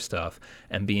through their stuff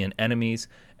and being enemies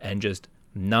and just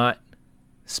not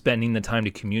spending the time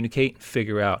to communicate and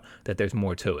figure out that there's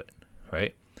more to it,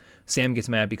 right? Sam gets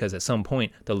mad because at some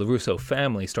point, the LaRusso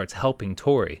family starts helping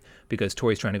Tori because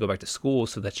Tori's trying to go back to school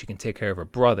so that she can take care of her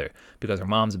brother because her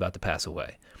mom's about to pass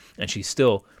away. And she's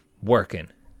still working,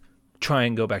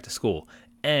 trying to go back to school,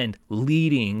 and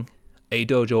leading a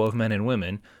dojo of men and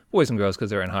women, boys and girls because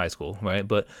they're in high school, right?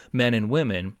 But men and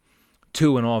women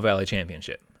to an All-Valley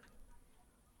championship.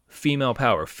 Female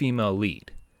power, female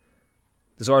lead.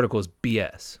 This article is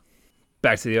BS.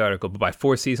 Back to the article, but by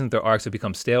 4 seasons, their arcs have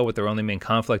become stale, with their only main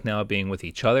conflict now being with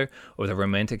each other, or the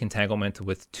romantic entanglement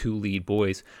with 2 lead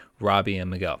boys, Robbie and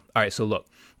Miguel. All right, so look,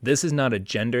 this is not a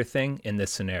gender thing in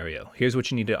this scenario. Here's what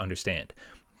you need to understand.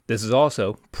 This is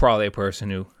also probably a person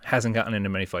who hasn't gotten into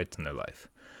many fights in their life.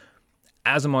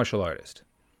 As a martial artist,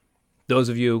 those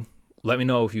of you, let me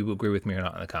know if you agree with me or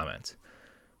not in the comments.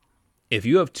 If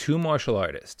you have 2 martial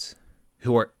artists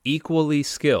who are equally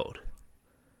skilled,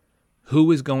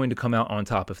 who is going to come out on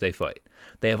top if they fight?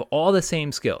 They have all the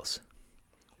same skills.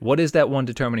 What is that one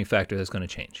determining factor that's going to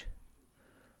change?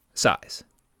 Size.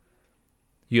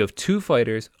 You have 2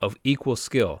 fighters of equal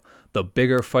skill. The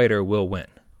bigger fighter will win.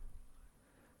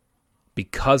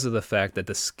 Because of the fact that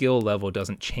the skill level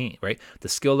doesn't change, right? The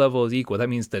skill level is equal. That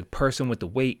means the person with the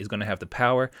weight is going to have the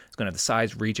power, is going to have the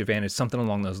size, reach advantage, something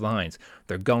along those lines.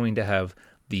 They're going to have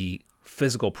the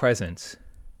physical presence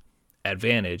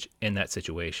advantage in that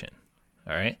situation.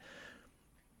 All right?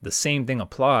 The same thing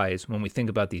applies when we think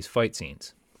about these fight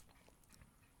scenes.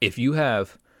 If you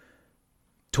have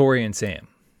Tori and Sam,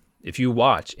 if you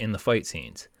watch in the fight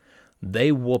scenes,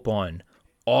 they whoop on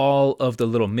all of the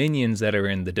little minions that are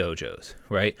in the dojos,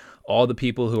 right? All the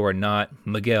people who are not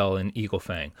Miguel and Eagle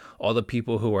Fang, all the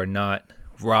people who are not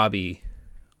Robbie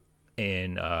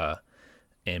and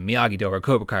Miyagi-Do or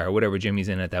Cobra Kai or whatever Jimmy's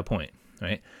in at that point,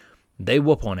 right? They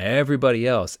whoop on everybody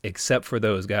else except for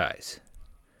those guys.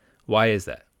 Why is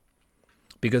that?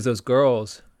 Because those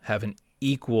girls have an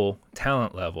equal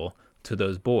talent level to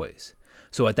those boys.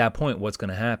 So at that point, what's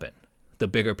going to happen? The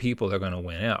bigger people are going to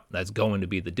win out. That's going to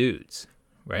be the dudes,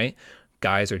 right?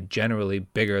 Guys are generally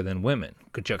bigger than women.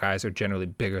 Guys are generally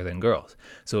bigger than girls.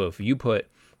 So if you put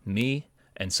me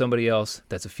and somebody else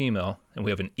that's a female and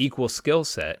we have an equal skill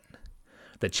set,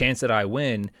 the chance that I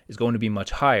win is going to be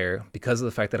much higher because of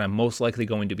the fact that I'm most likely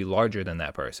going to be larger than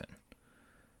that person.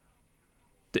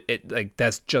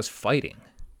 That's just fighting.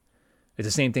 It's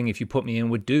the same thing if you put me in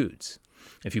with dudes.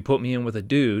 If you put me in with a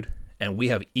dude and we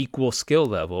have equal skill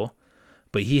level,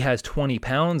 but he has 20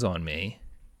 pounds on me,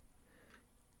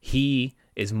 he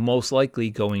is most likely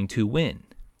going to win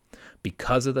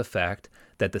because of the fact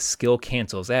that the skill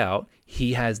cancels out.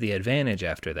 He has the advantage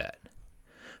after that.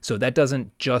 So that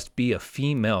doesn't just be a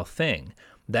female thing.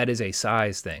 That is a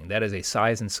size thing. That is a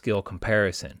size and skill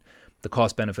comparison. The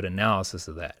cost-benefit analysis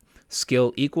of that.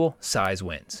 Skill equal, size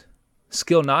wins.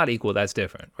 Skill not equal, that's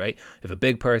different, right? If a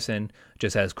big person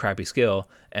just has crappy skill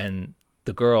and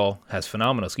the girl has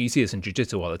phenomenal skill, you see this in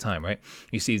jiu-jitsu all the time, right?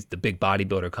 You see the big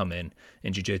bodybuilder come in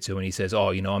jiu-jitsu and he says,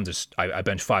 oh, you know, I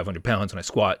bench 500 pounds and I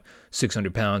squat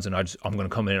 600 pounds and I'm going to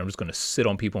come in and I'm just going to sit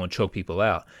on people and choke people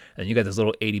out. And you got this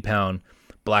little 80-pound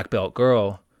black belt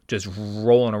girl just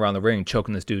rolling around the ring,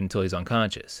 choking this dude until he's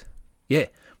unconscious. Yeah,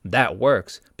 that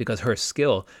works because her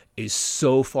skill is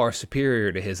so far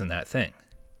superior to his in that thing,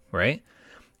 right?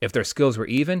 If their skills were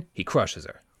even, he crushes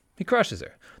her. He crushes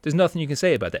her. There's nothing you can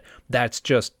say about that.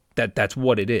 That's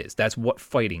what it is. That's what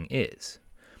fighting is.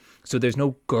 So there's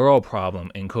no girl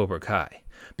problem in Cobra Kai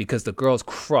because the girls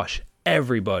crush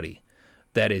everybody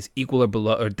that is equal or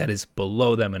below, or that is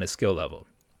below them in a skill level.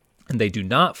 And they do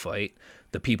not fight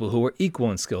the people who are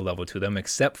equal in skill level to them,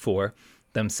 except for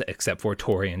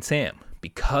Tori and Sam,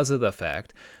 because of the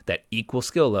fact that equal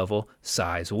skill level,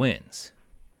 size wins.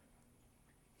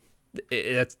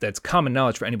 That's common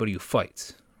knowledge for anybody who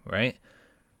fights, right?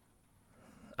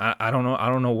 I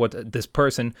don't know what this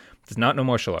person does not know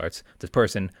martial arts. This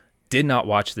person did not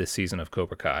watch this season of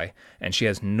Cobra Kai, and she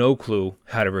has no clue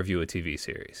how to review a TV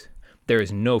series. There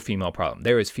is no female problem.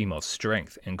 There is female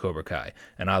strength in Cobra Kai,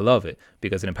 and I love it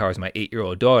because it empowers my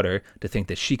 8-year-old daughter to think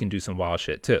that she can do some wild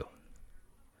shit too.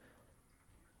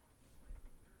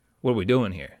 What are we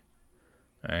doing here?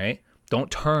 All right?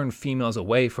 Don't turn females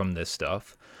away from this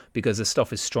stuff because this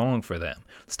stuff is strong for them.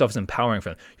 Stuff is empowering for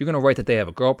them. You're going to write that they have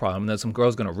a girl problem, and then some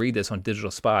girl's going to read this on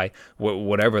Digital Spy,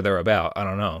 whatever they're about. I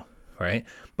don't know, right?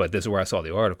 But this is where I saw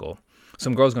the article.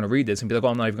 Some girl's going to read this and be like, oh,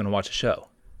 I'm not even going to watch the show.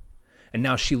 And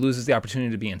now she loses the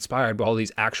opportunity to be inspired by all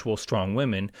these actual strong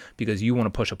women because you want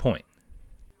to push a point.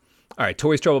 All right,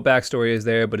 Tori's troubled backstory is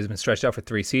there, but has been stretched out for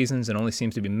 3 seasons and only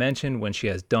seems to be mentioned when she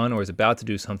has done or is about to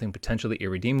do something potentially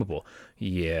irredeemable.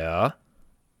 Yeah.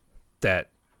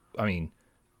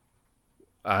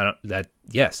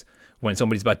 Yes. When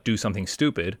somebody's about to do something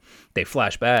stupid, they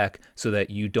flash back so that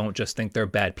you don't just think they're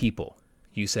bad people.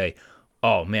 You say,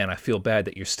 oh man, I feel bad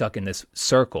that you're stuck in this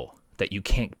circle that you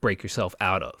can't break yourself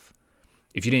out of.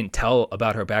 If you didn't tell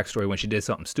about her backstory when she did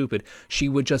something stupid, she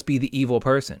would just be the evil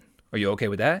person. Are you okay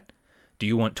with that? Do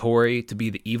you want Tori to be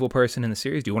the evil person in the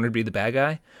series? Do you want her to be the bad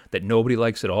guy that nobody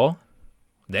likes at all?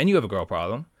 Then you have a girl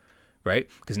problem, right?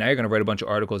 Because now you're going to write a bunch of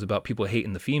articles about people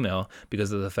hating the female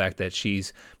because of the fact that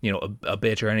she's, a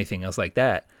bitch or anything else like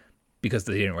that because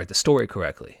they didn't write the story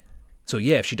correctly. So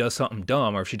yeah, if she does something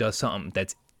dumb or if she does something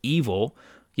that's evil,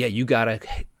 yeah, you got to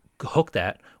hook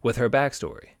that with her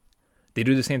backstory. They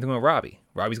do the same thing with Robbie.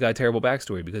 Robbie's got a terrible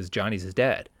backstory because Johnny's his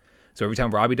dad. So every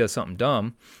time Robbie does something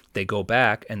dumb, they go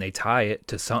back and they tie it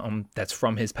to something that's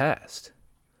from his past.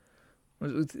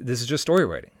 This is just story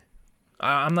writing.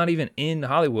 I'm not even in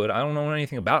Hollywood. I don't know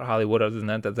anything about Hollywood other than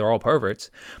that they're all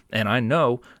perverts. And I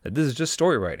know that this is just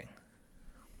story writing.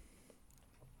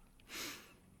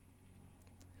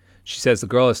 She says the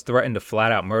girl has threatened to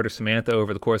flat out murder Samantha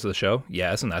over the course of the show.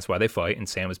 Yes, and that's why they fight. And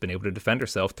Sam has been able to defend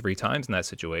herself 3 times in that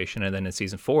situation. And then in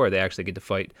season 4, they actually get to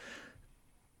fight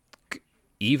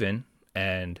even,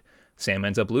 and Sam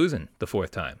ends up losing the 4th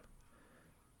time.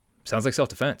 Sounds like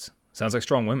self-defense. Sounds like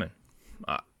strong women.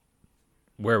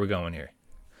 Where are we going here?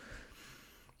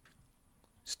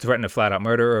 She's threatened to flat out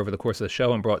murder her over the course of the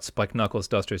show and brought spiked knuckles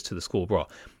dusters to the school brawl.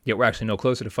 Yet we're actually no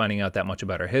closer to finding out that much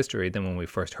about her history than when we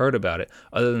first heard about it,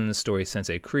 other than the story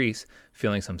Sensei Kreese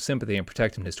feeling some sympathy and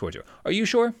protectiveness towards her. Are you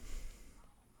sure?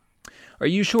 Are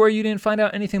you sure you didn't find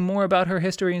out anything more about her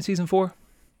history in season 4?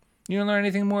 You didn't learn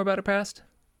anything more about her past?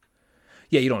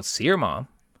 Yeah, you don't see her mom.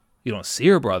 You don't see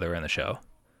her brother in the show.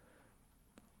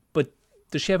 But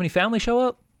does she have any family show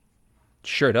up?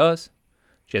 Sure does.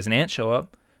 She has an aunt show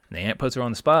up, and the aunt puts her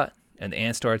on the spot, and the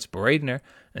aunt starts berating her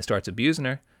and starts abusing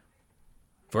her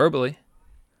verbally.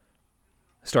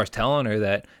 Starts telling her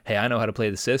that, hey, I know how to play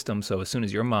the system, so as soon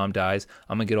as your mom dies,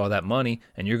 I'm going to get all that money,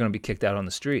 and you're going to be kicked out on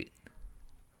the street.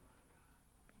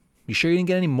 You sure you didn't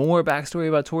get any more backstory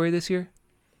about Tori this year?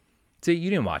 See, you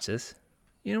didn't watch this.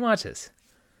 You didn't watch this.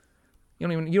 You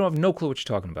don't have no clue what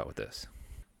you're talking about with this.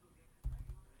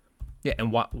 Yeah,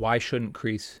 and why shouldn't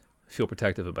Kreese feel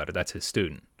protective about it? That's his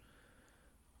student.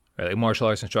 Right? Like martial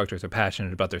arts instructors are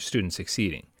passionate about their students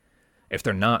succeeding. If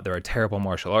they're not, they're a terrible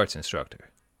martial arts instructor.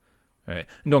 Right?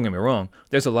 And don't get me wrong,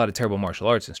 there's a lot of terrible martial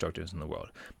arts instructors in the world.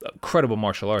 A credible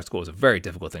martial arts school is a very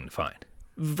difficult thing to find.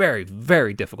 Very,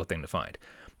 very difficult thing to find.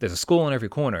 There's a school in every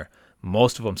corner.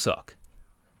 Most of them suck.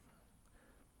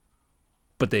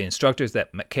 But the instructors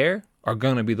that care are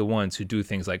going to be the ones who do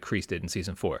things like Kreese did in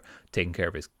season 4, taking care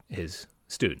of his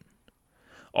student.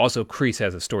 Also, Kreese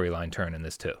has a storyline turn in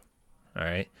this too. All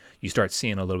right? You start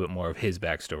seeing a little bit more of his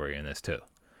backstory in this too. You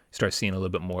start seeing a little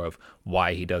bit more of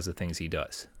why he does the things he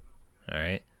does. All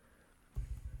right?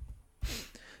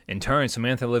 In turn,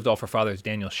 Samantha lived off her father's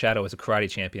Daniel's shadow as a karate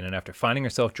champion, and after finding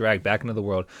herself dragged back into the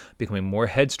world, becoming more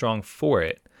headstrong for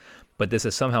it, but this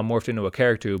has somehow morphed into a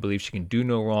character who believes she can do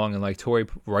no wrong and, like Tori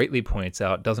rightly points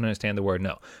out, doesn't understand the word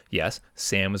no. Yes,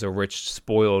 Sam is a rich,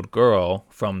 spoiled girl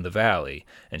from the valley,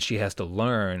 and she has to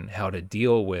learn how to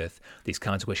deal with these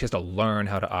consequences. She has to learn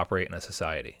how to operate in a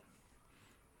society.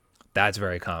 That's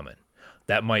very common.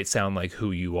 That might sound like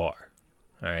who you are,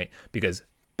 all right? Because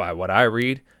by what I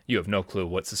read, you have no clue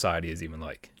what society is even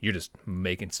like. You're just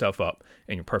making stuff up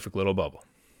in your perfect little bubble,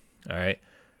 all right?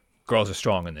 Girls are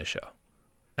strong in this show.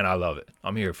 And I love it.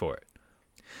 I'm here for it.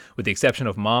 With the exception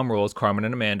of mom roles, Carmen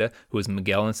and Amanda, who is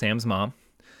Miguel and Sam's mom,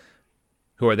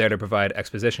 who are there to provide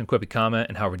exposition, quippy comment,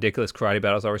 and how ridiculous karate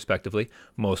battles are respectively.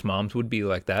 Most moms would be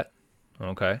like that.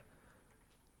 Okay.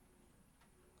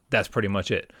 That's pretty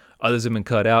much it. Others have been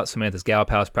cut out. Samantha's gal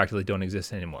pals practically don't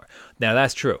exist anymore. Now,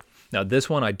 that's true. Now, this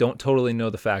one I don't totally know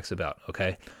the facts about,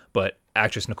 okay? But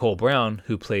actress Nicole Brown,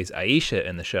 who plays Aisha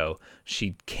in the show,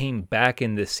 she came back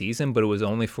in this season, but it was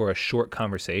only for a short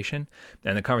conversation.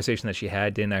 And the conversation that she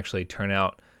had didn't actually turn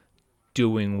out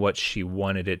doing what she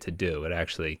wanted it to do. It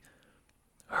actually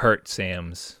hurt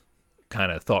Sam's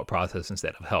kind of thought process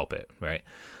instead of help it, right?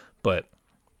 But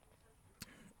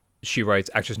she writes,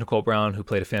 actress Nicole Brown, who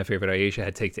played a fan favorite Aisha,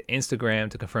 had taken to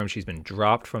Instagram to confirm she's been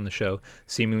dropped from the show,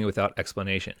 seemingly without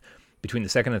explanation. Between the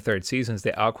second and third seasons,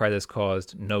 the outcry that's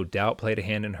caused No Doubt played a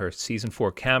hand in her season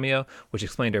 4 cameo, which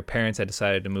explained her parents had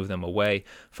decided to move them away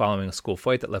following a school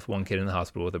fight that left one kid in the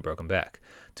hospital with a broken back.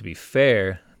 To be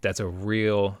fair, that's a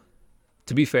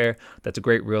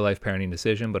great real-life parenting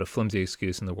decision, but a flimsy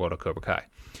excuse in the world of Cobra Kai.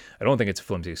 I don't think it's a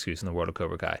flimsy excuse in the world of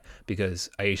Cobra Kai, because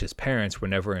Aisha's parents were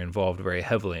never involved very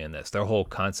heavily in this. Their whole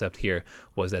concept here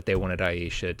was that they wanted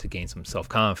Aisha to gain some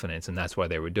self-confidence, and that's why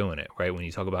they were doing it, right? When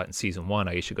you talk about in season 1,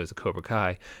 Aisha goes to Cobra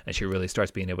Kai, and she really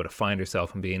starts being able to find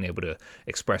herself and being able to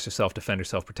express herself, defend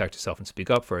herself, protect herself, and speak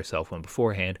up for herself, when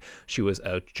beforehand she was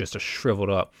just a shriveled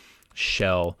up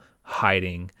shell,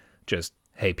 hiding, just,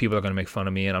 hey, people are going to make fun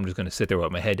of me, and I'm just going to sit there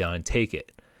with my head down and take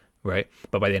it, right?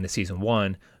 But by the end of season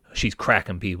 1, she's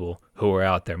cracking people who are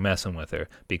out there messing with her,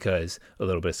 because a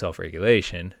little bit of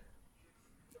self-regulation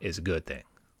is a good thing.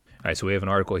 All right, so we have an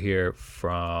article here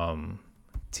from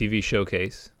TV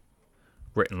Showcase,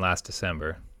 written last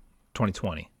December,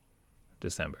 2020,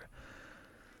 December.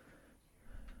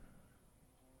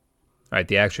 All right,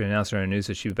 the actor announced in her news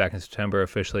that she was back in September,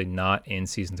 officially not in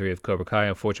season 3 of Cobra Kai.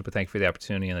 Unfortunately, but thank you for the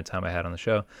opportunity and the time I had on the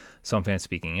show. Some fans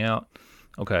speaking out.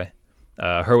 Okay.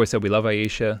 Hurwitz said, we love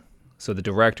Aisha. So the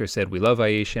director said, we love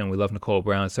Aisha and we love Nicole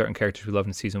Brown. Certain characters we loved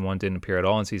in season 1 didn't appear at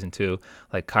all in season 2,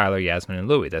 like Kyler, Yasmin, and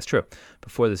Louie. That's true.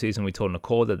 Before the season, we told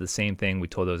Nicole that the same thing we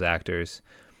told those actors,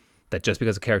 that just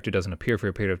because a character doesn't appear for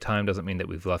a period of time doesn't mean that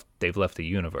they've left the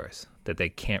universe, that they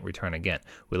can't return again.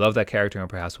 We love that character and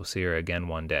perhaps we'll see her again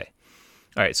one day.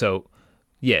 All right, so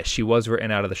yeah, she was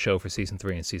written out of the show for season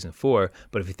 3 and season 4,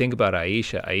 but if you think about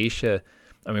Aisha,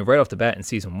 I mean, right off the bat in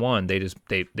season 1,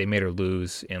 they made her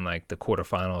lose in like the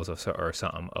quarterfinals or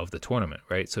something of the tournament,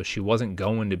 right? So she wasn't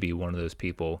going to be one of those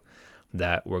people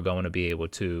that were going to be able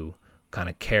to kind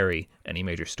of carry any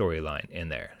major storyline in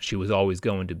there. She was always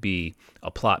going to be a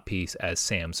plot piece as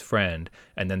Sam's friend,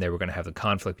 and then they were going to have the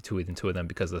conflict between the two of them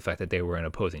because of the fact that they were in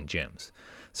opposing gyms.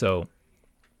 So,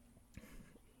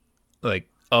 like,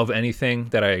 of anything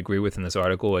that I agree with in this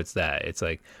article, it's that. It's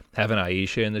like having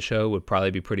Aisha in the show would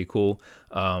probably be pretty cool,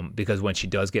 because when she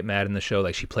does get mad in the show,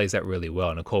 like, she plays that really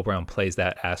well. Nicole Brown plays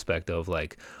that aspect of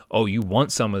like, oh, you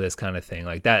want some of this kind of thing.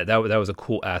 Like that was a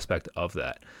cool aspect of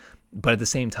that. But at the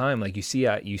same time, like, you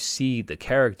see the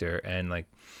character, and like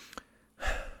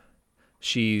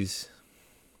she's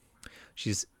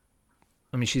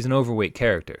an overweight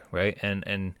character, right?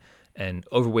 And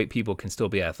overweight people can still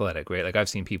be athletic, right? Like, I've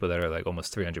seen people that are like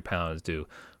almost 300 pounds do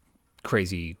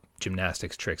crazy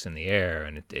gymnastics tricks in the air,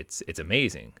 and it's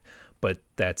amazing. But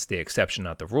that's the exception,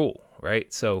 not the rule,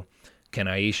 right? So can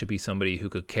Aisha be somebody who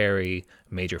could carry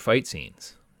major fight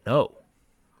scenes? No.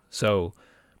 So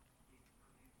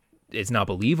it's not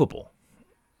believable.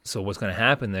 So what's going to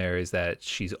happen there is that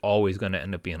she's always going to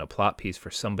end up being a plot piece for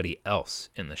somebody else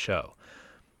in the show.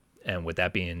 And with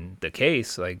that being the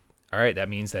case, like, all right, that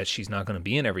means that she's not going to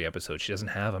be in every episode. She doesn't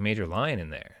have a major line in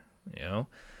there, you know?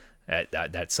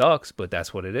 That sucks, but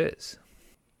that's what it is.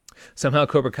 Somehow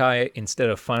Cobra Kai, instead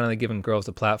of finally giving girls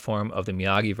the platform of the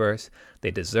Miyagi-verse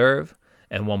they deserve,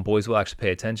 and one boys will actually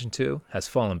pay attention to, has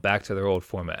fallen back to their old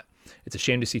format. It's a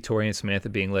shame to see Tori and Samantha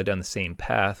being led down the same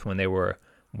path when they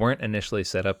weren't initially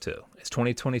set up to. It's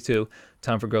 2022,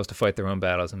 time for girls to fight their own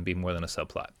battles and be more than a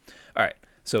subplot. All right,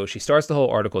 so she starts the whole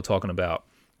article talking about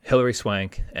Hilary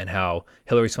Swank and how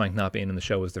Hilary Swank not being in the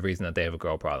show was the reason that they have a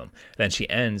girl problem. Then she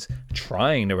ends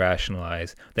trying to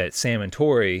rationalize that Sam and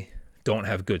Tori don't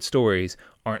have good stories,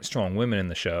 aren't strong women in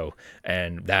the show,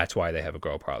 and that's why they have a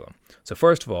girl problem. So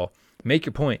first of all, make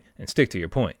your point and stick to your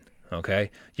point,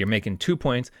 okay? You're making 2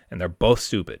 points, and they're both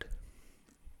stupid.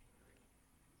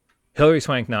 Hilary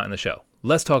Swank not in the show.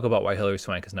 Let's talk about why Hilary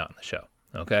Swank is not in the show,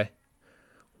 okay?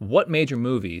 What major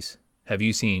movies have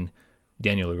you seen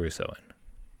Daniel LaRusso in?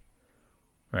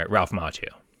 Right, Ralph Macchio.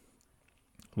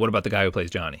 What about the guy who plays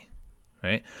Johnny?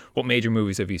 Right? What major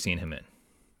movies have you seen him in?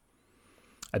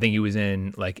 I think he was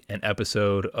in like an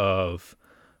episode of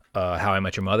How I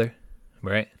Met Your Mother,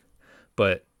 right?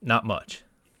 But not much.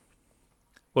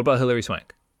 What about Hilary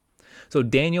Swank? So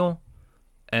Daniel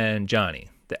and Johnny,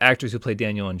 the actors who play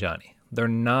Daniel and Johnny, they're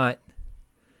not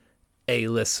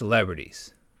A-list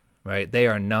celebrities, right? They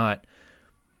are not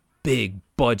big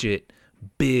budget,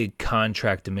 big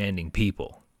contract demanding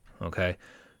people, okay?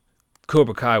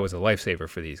 Cobra Kai was a lifesaver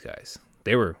for these guys.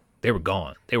 They were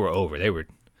gone. They were over. You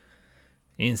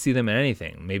didn't see them in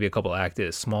anything. Maybe a couple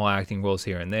small acting roles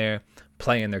here and there,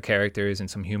 playing their characters in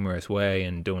some humorous way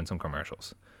and doing some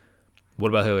commercials. What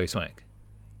about Hilary Swank?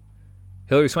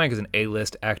 Hilary Swank is an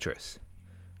A-list actress.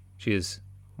 She is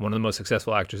one of the most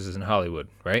successful actresses in Hollywood,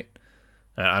 right?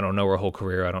 I don't know her whole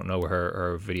career. I don't know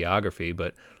her videography,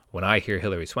 but when I hear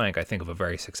Hilary Swank, I think of a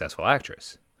very successful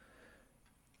actress,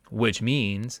 which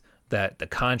means that the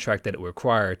contract that it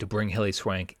required to bring Hilary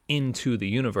Swank into the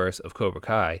universe of Cobra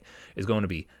Kai is going to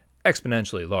be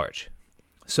exponentially large.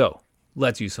 So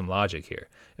let's use some logic here.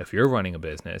 If you're running a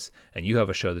business and you have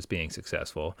a show that's being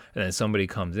successful, and then somebody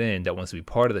comes in that wants to be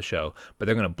part of the show, but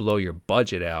they're going to blow your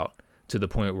budget out to the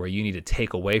point where you need to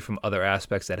take away from other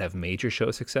aspects that have made your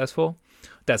show successful,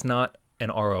 that's not an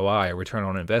ROI, a return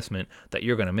on investment, that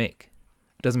you're going to make.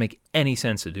 It doesn't make any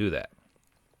sense to do that.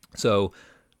 So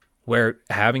where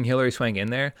having Hilary Swank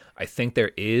in there, I think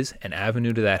there is an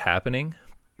avenue to that happening,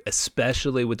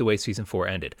 especially with the way season 4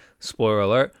 ended. Spoiler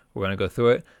alert, we're going to go through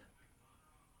it.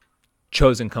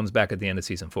 Chosen comes back at the end of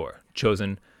season 4.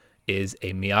 Chosen is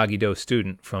a Miyagi-Do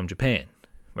student from Japan,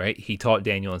 right? He taught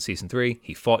Daniel in season 3.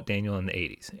 He fought Daniel in the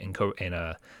 80s in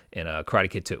Karate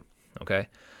Kid 2, okay?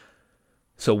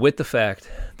 So with the fact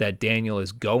that Daniel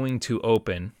is going to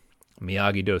open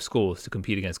Miyagi-Do schools to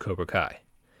compete against Cobra Kai,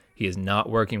 he is not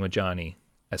working with Johnny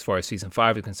as far as season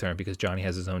 5 is concerned, because Johnny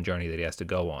has his own journey that he has to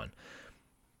go on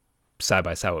side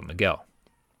by side with Miguel.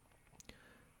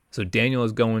 So Daniel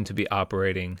is going to be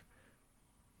operating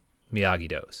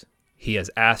Miyagi-Dos. He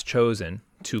has asked Chosen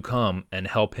to come and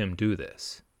help him do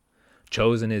this.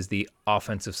 Chosen is the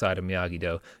offensive side of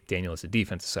Miyagi-Do. Daniel is the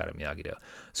defensive side of Miyagi-Do.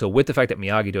 So with the fact that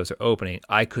Miyagi-Dos are opening,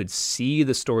 I could see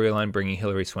the storyline bringing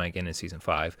Hilary Swank in season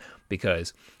 5,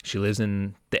 because she lives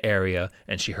in the area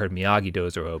and she heard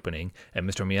Miyagi-Dos are opening, and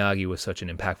Mr. Miyagi was such an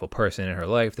impactful person in her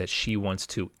life that she wants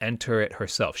to enter it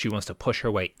herself. She wants to push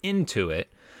her way into it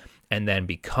and then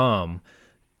become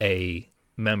a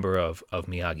member of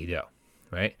Miyagi-Do,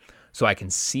 right? So I can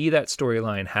see that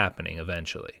storyline happening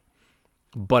eventually.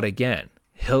 But again,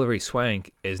 Hilary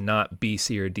Swank is not B,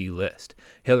 C, or D list.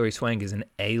 Hilary Swank is an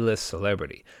A-list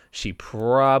celebrity. She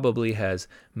probably has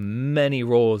many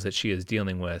roles that she is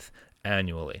dealing with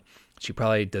annually. She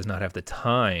probably does not have the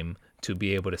time to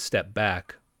be able to step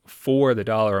back for the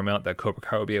dollar amount that Cobra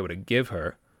Kai will be able to give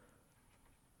her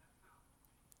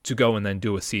to go and then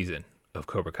do a season of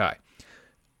Cobra Kai.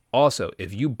 Also,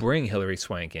 if you bring Hilary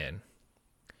Swank in,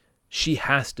 she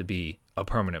has to be a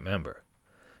permanent member.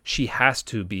 She has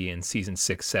to be in season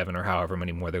 6, 7, or however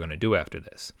many more they're going to do after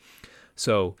this.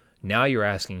 So now you're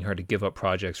asking her to give up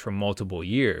projects for multiple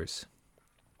years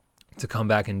to come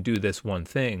back and do this one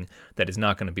thing that is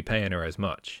not going to be paying her as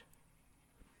much.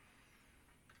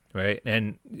 Right?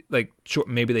 And like, sure,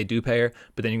 maybe they do pay her,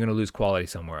 but then you're going to lose quality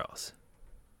somewhere else.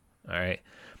 All right?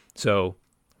 So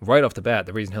right off the bat,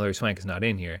 the reason Hilary Swank is not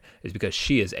in here is because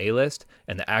she is A-list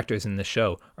and the actors in the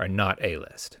show are not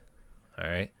A-list. All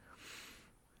right?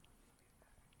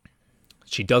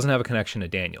 She doesn't have a connection to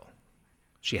Daniel.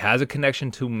 She has a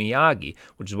connection to Miyagi,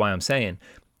 which is why I'm saying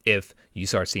if you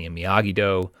start seeing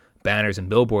Miyagi-Do banners and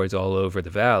billboards all over the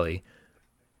valley,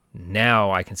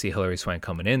 now I can see Hilary Swank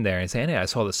coming in there and saying, hey, I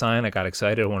saw the sign, I got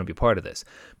excited, I want to be part of this.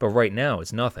 But right now,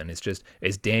 it's nothing.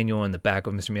 It's Daniel in the back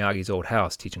of Mr. Miyagi's old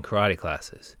house teaching karate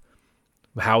classes.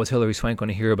 How is Hilary Swank going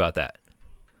to hear about that?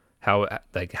 How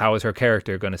is her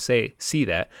character going to see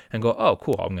that and go, oh,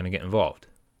 cool, I'm going to get involved.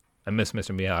 I miss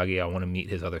Mr. Miyagi. I want to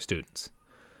meet his other students.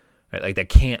 Right? Like, that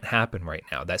can't happen right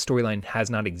now. That storyline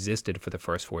has not existed for the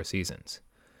first 4 seasons.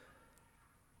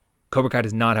 Cobra Kai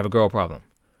does not have a girl problem.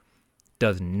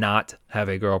 Does not have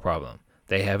a girl problem.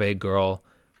 They have a girl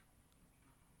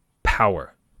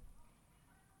power.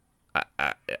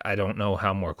 I don't know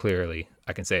how more clearly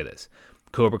I can say this.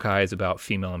 Cobra Kai is about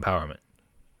female empowerment.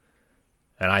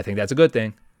 And I think that's a good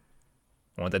thing.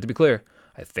 I want that to be clear.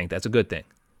 I think that's a good thing.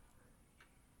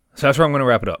 So that's where I'm going to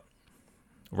wrap it up.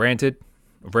 Ranted,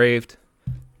 raved.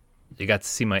 You got to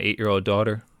see my 8-year-old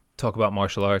daughter talk about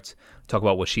martial arts, talk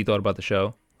about what she thought about the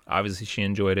show. Obviously, she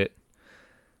enjoyed it.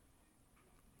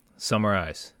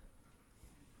 Summarize.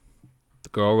 The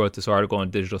girl wrote this article on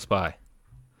Digital Spy.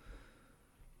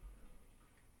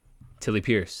 Tilly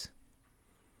Pierce.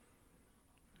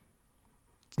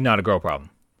 It's not a girl problem.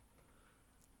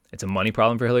 It's a money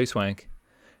problem for Hilary Swank.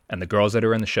 And the girls that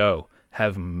are in the show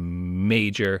have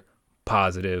major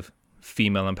positive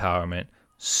female empowerment,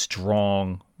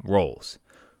 strong roles,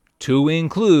 to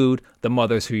include the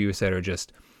mothers who you said are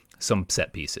just some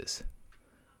set pieces.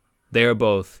 They are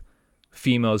both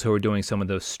females who are doing some of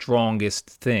the strongest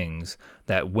things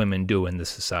that women do in this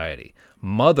society.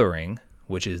 Mothering,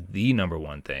 which is the number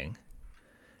one thing.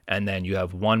 And then you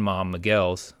have one mom,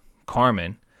 Miguel's,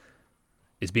 Carmen,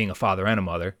 is being a father and a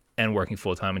mother and working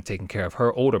full time and taking care of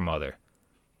her older mother,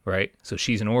 right? So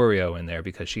she's an Oreo in there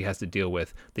because she has to deal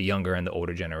with the younger and the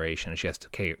older generation, and she has to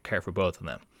care for both of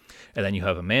them. And then you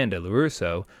have Amanda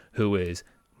LaRusso, who is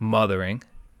mothering,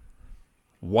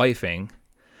 wifing,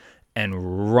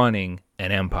 and running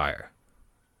an empire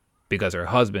because her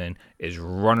husband is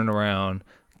running around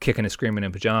kicking and screaming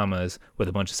in pajamas with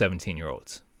a bunch of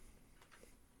 17-year-olds.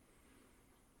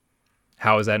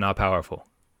 How is that not powerful?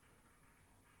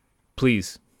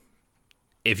 Please,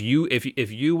 if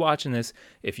you watching this,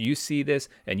 if you see this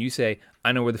and you say,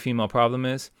 I know where the female problem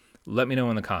is, let me know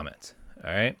in the comments.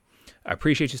 All right? I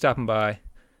appreciate you stopping by.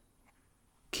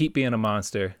 Keep being a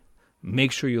monster.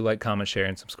 Make sure you like, comment, share,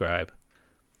 and subscribe.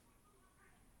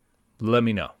 Let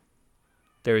me know.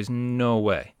 There is no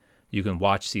way you can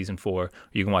watch season 4, or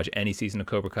you can watch any season of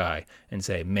Cobra Kai and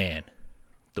say, man,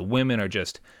 the women are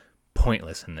just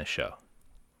pointless in this show.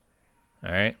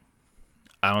 All right?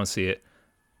 I don't see it.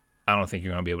 I don't think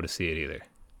you're going to be able to see it either.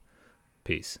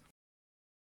 Peace.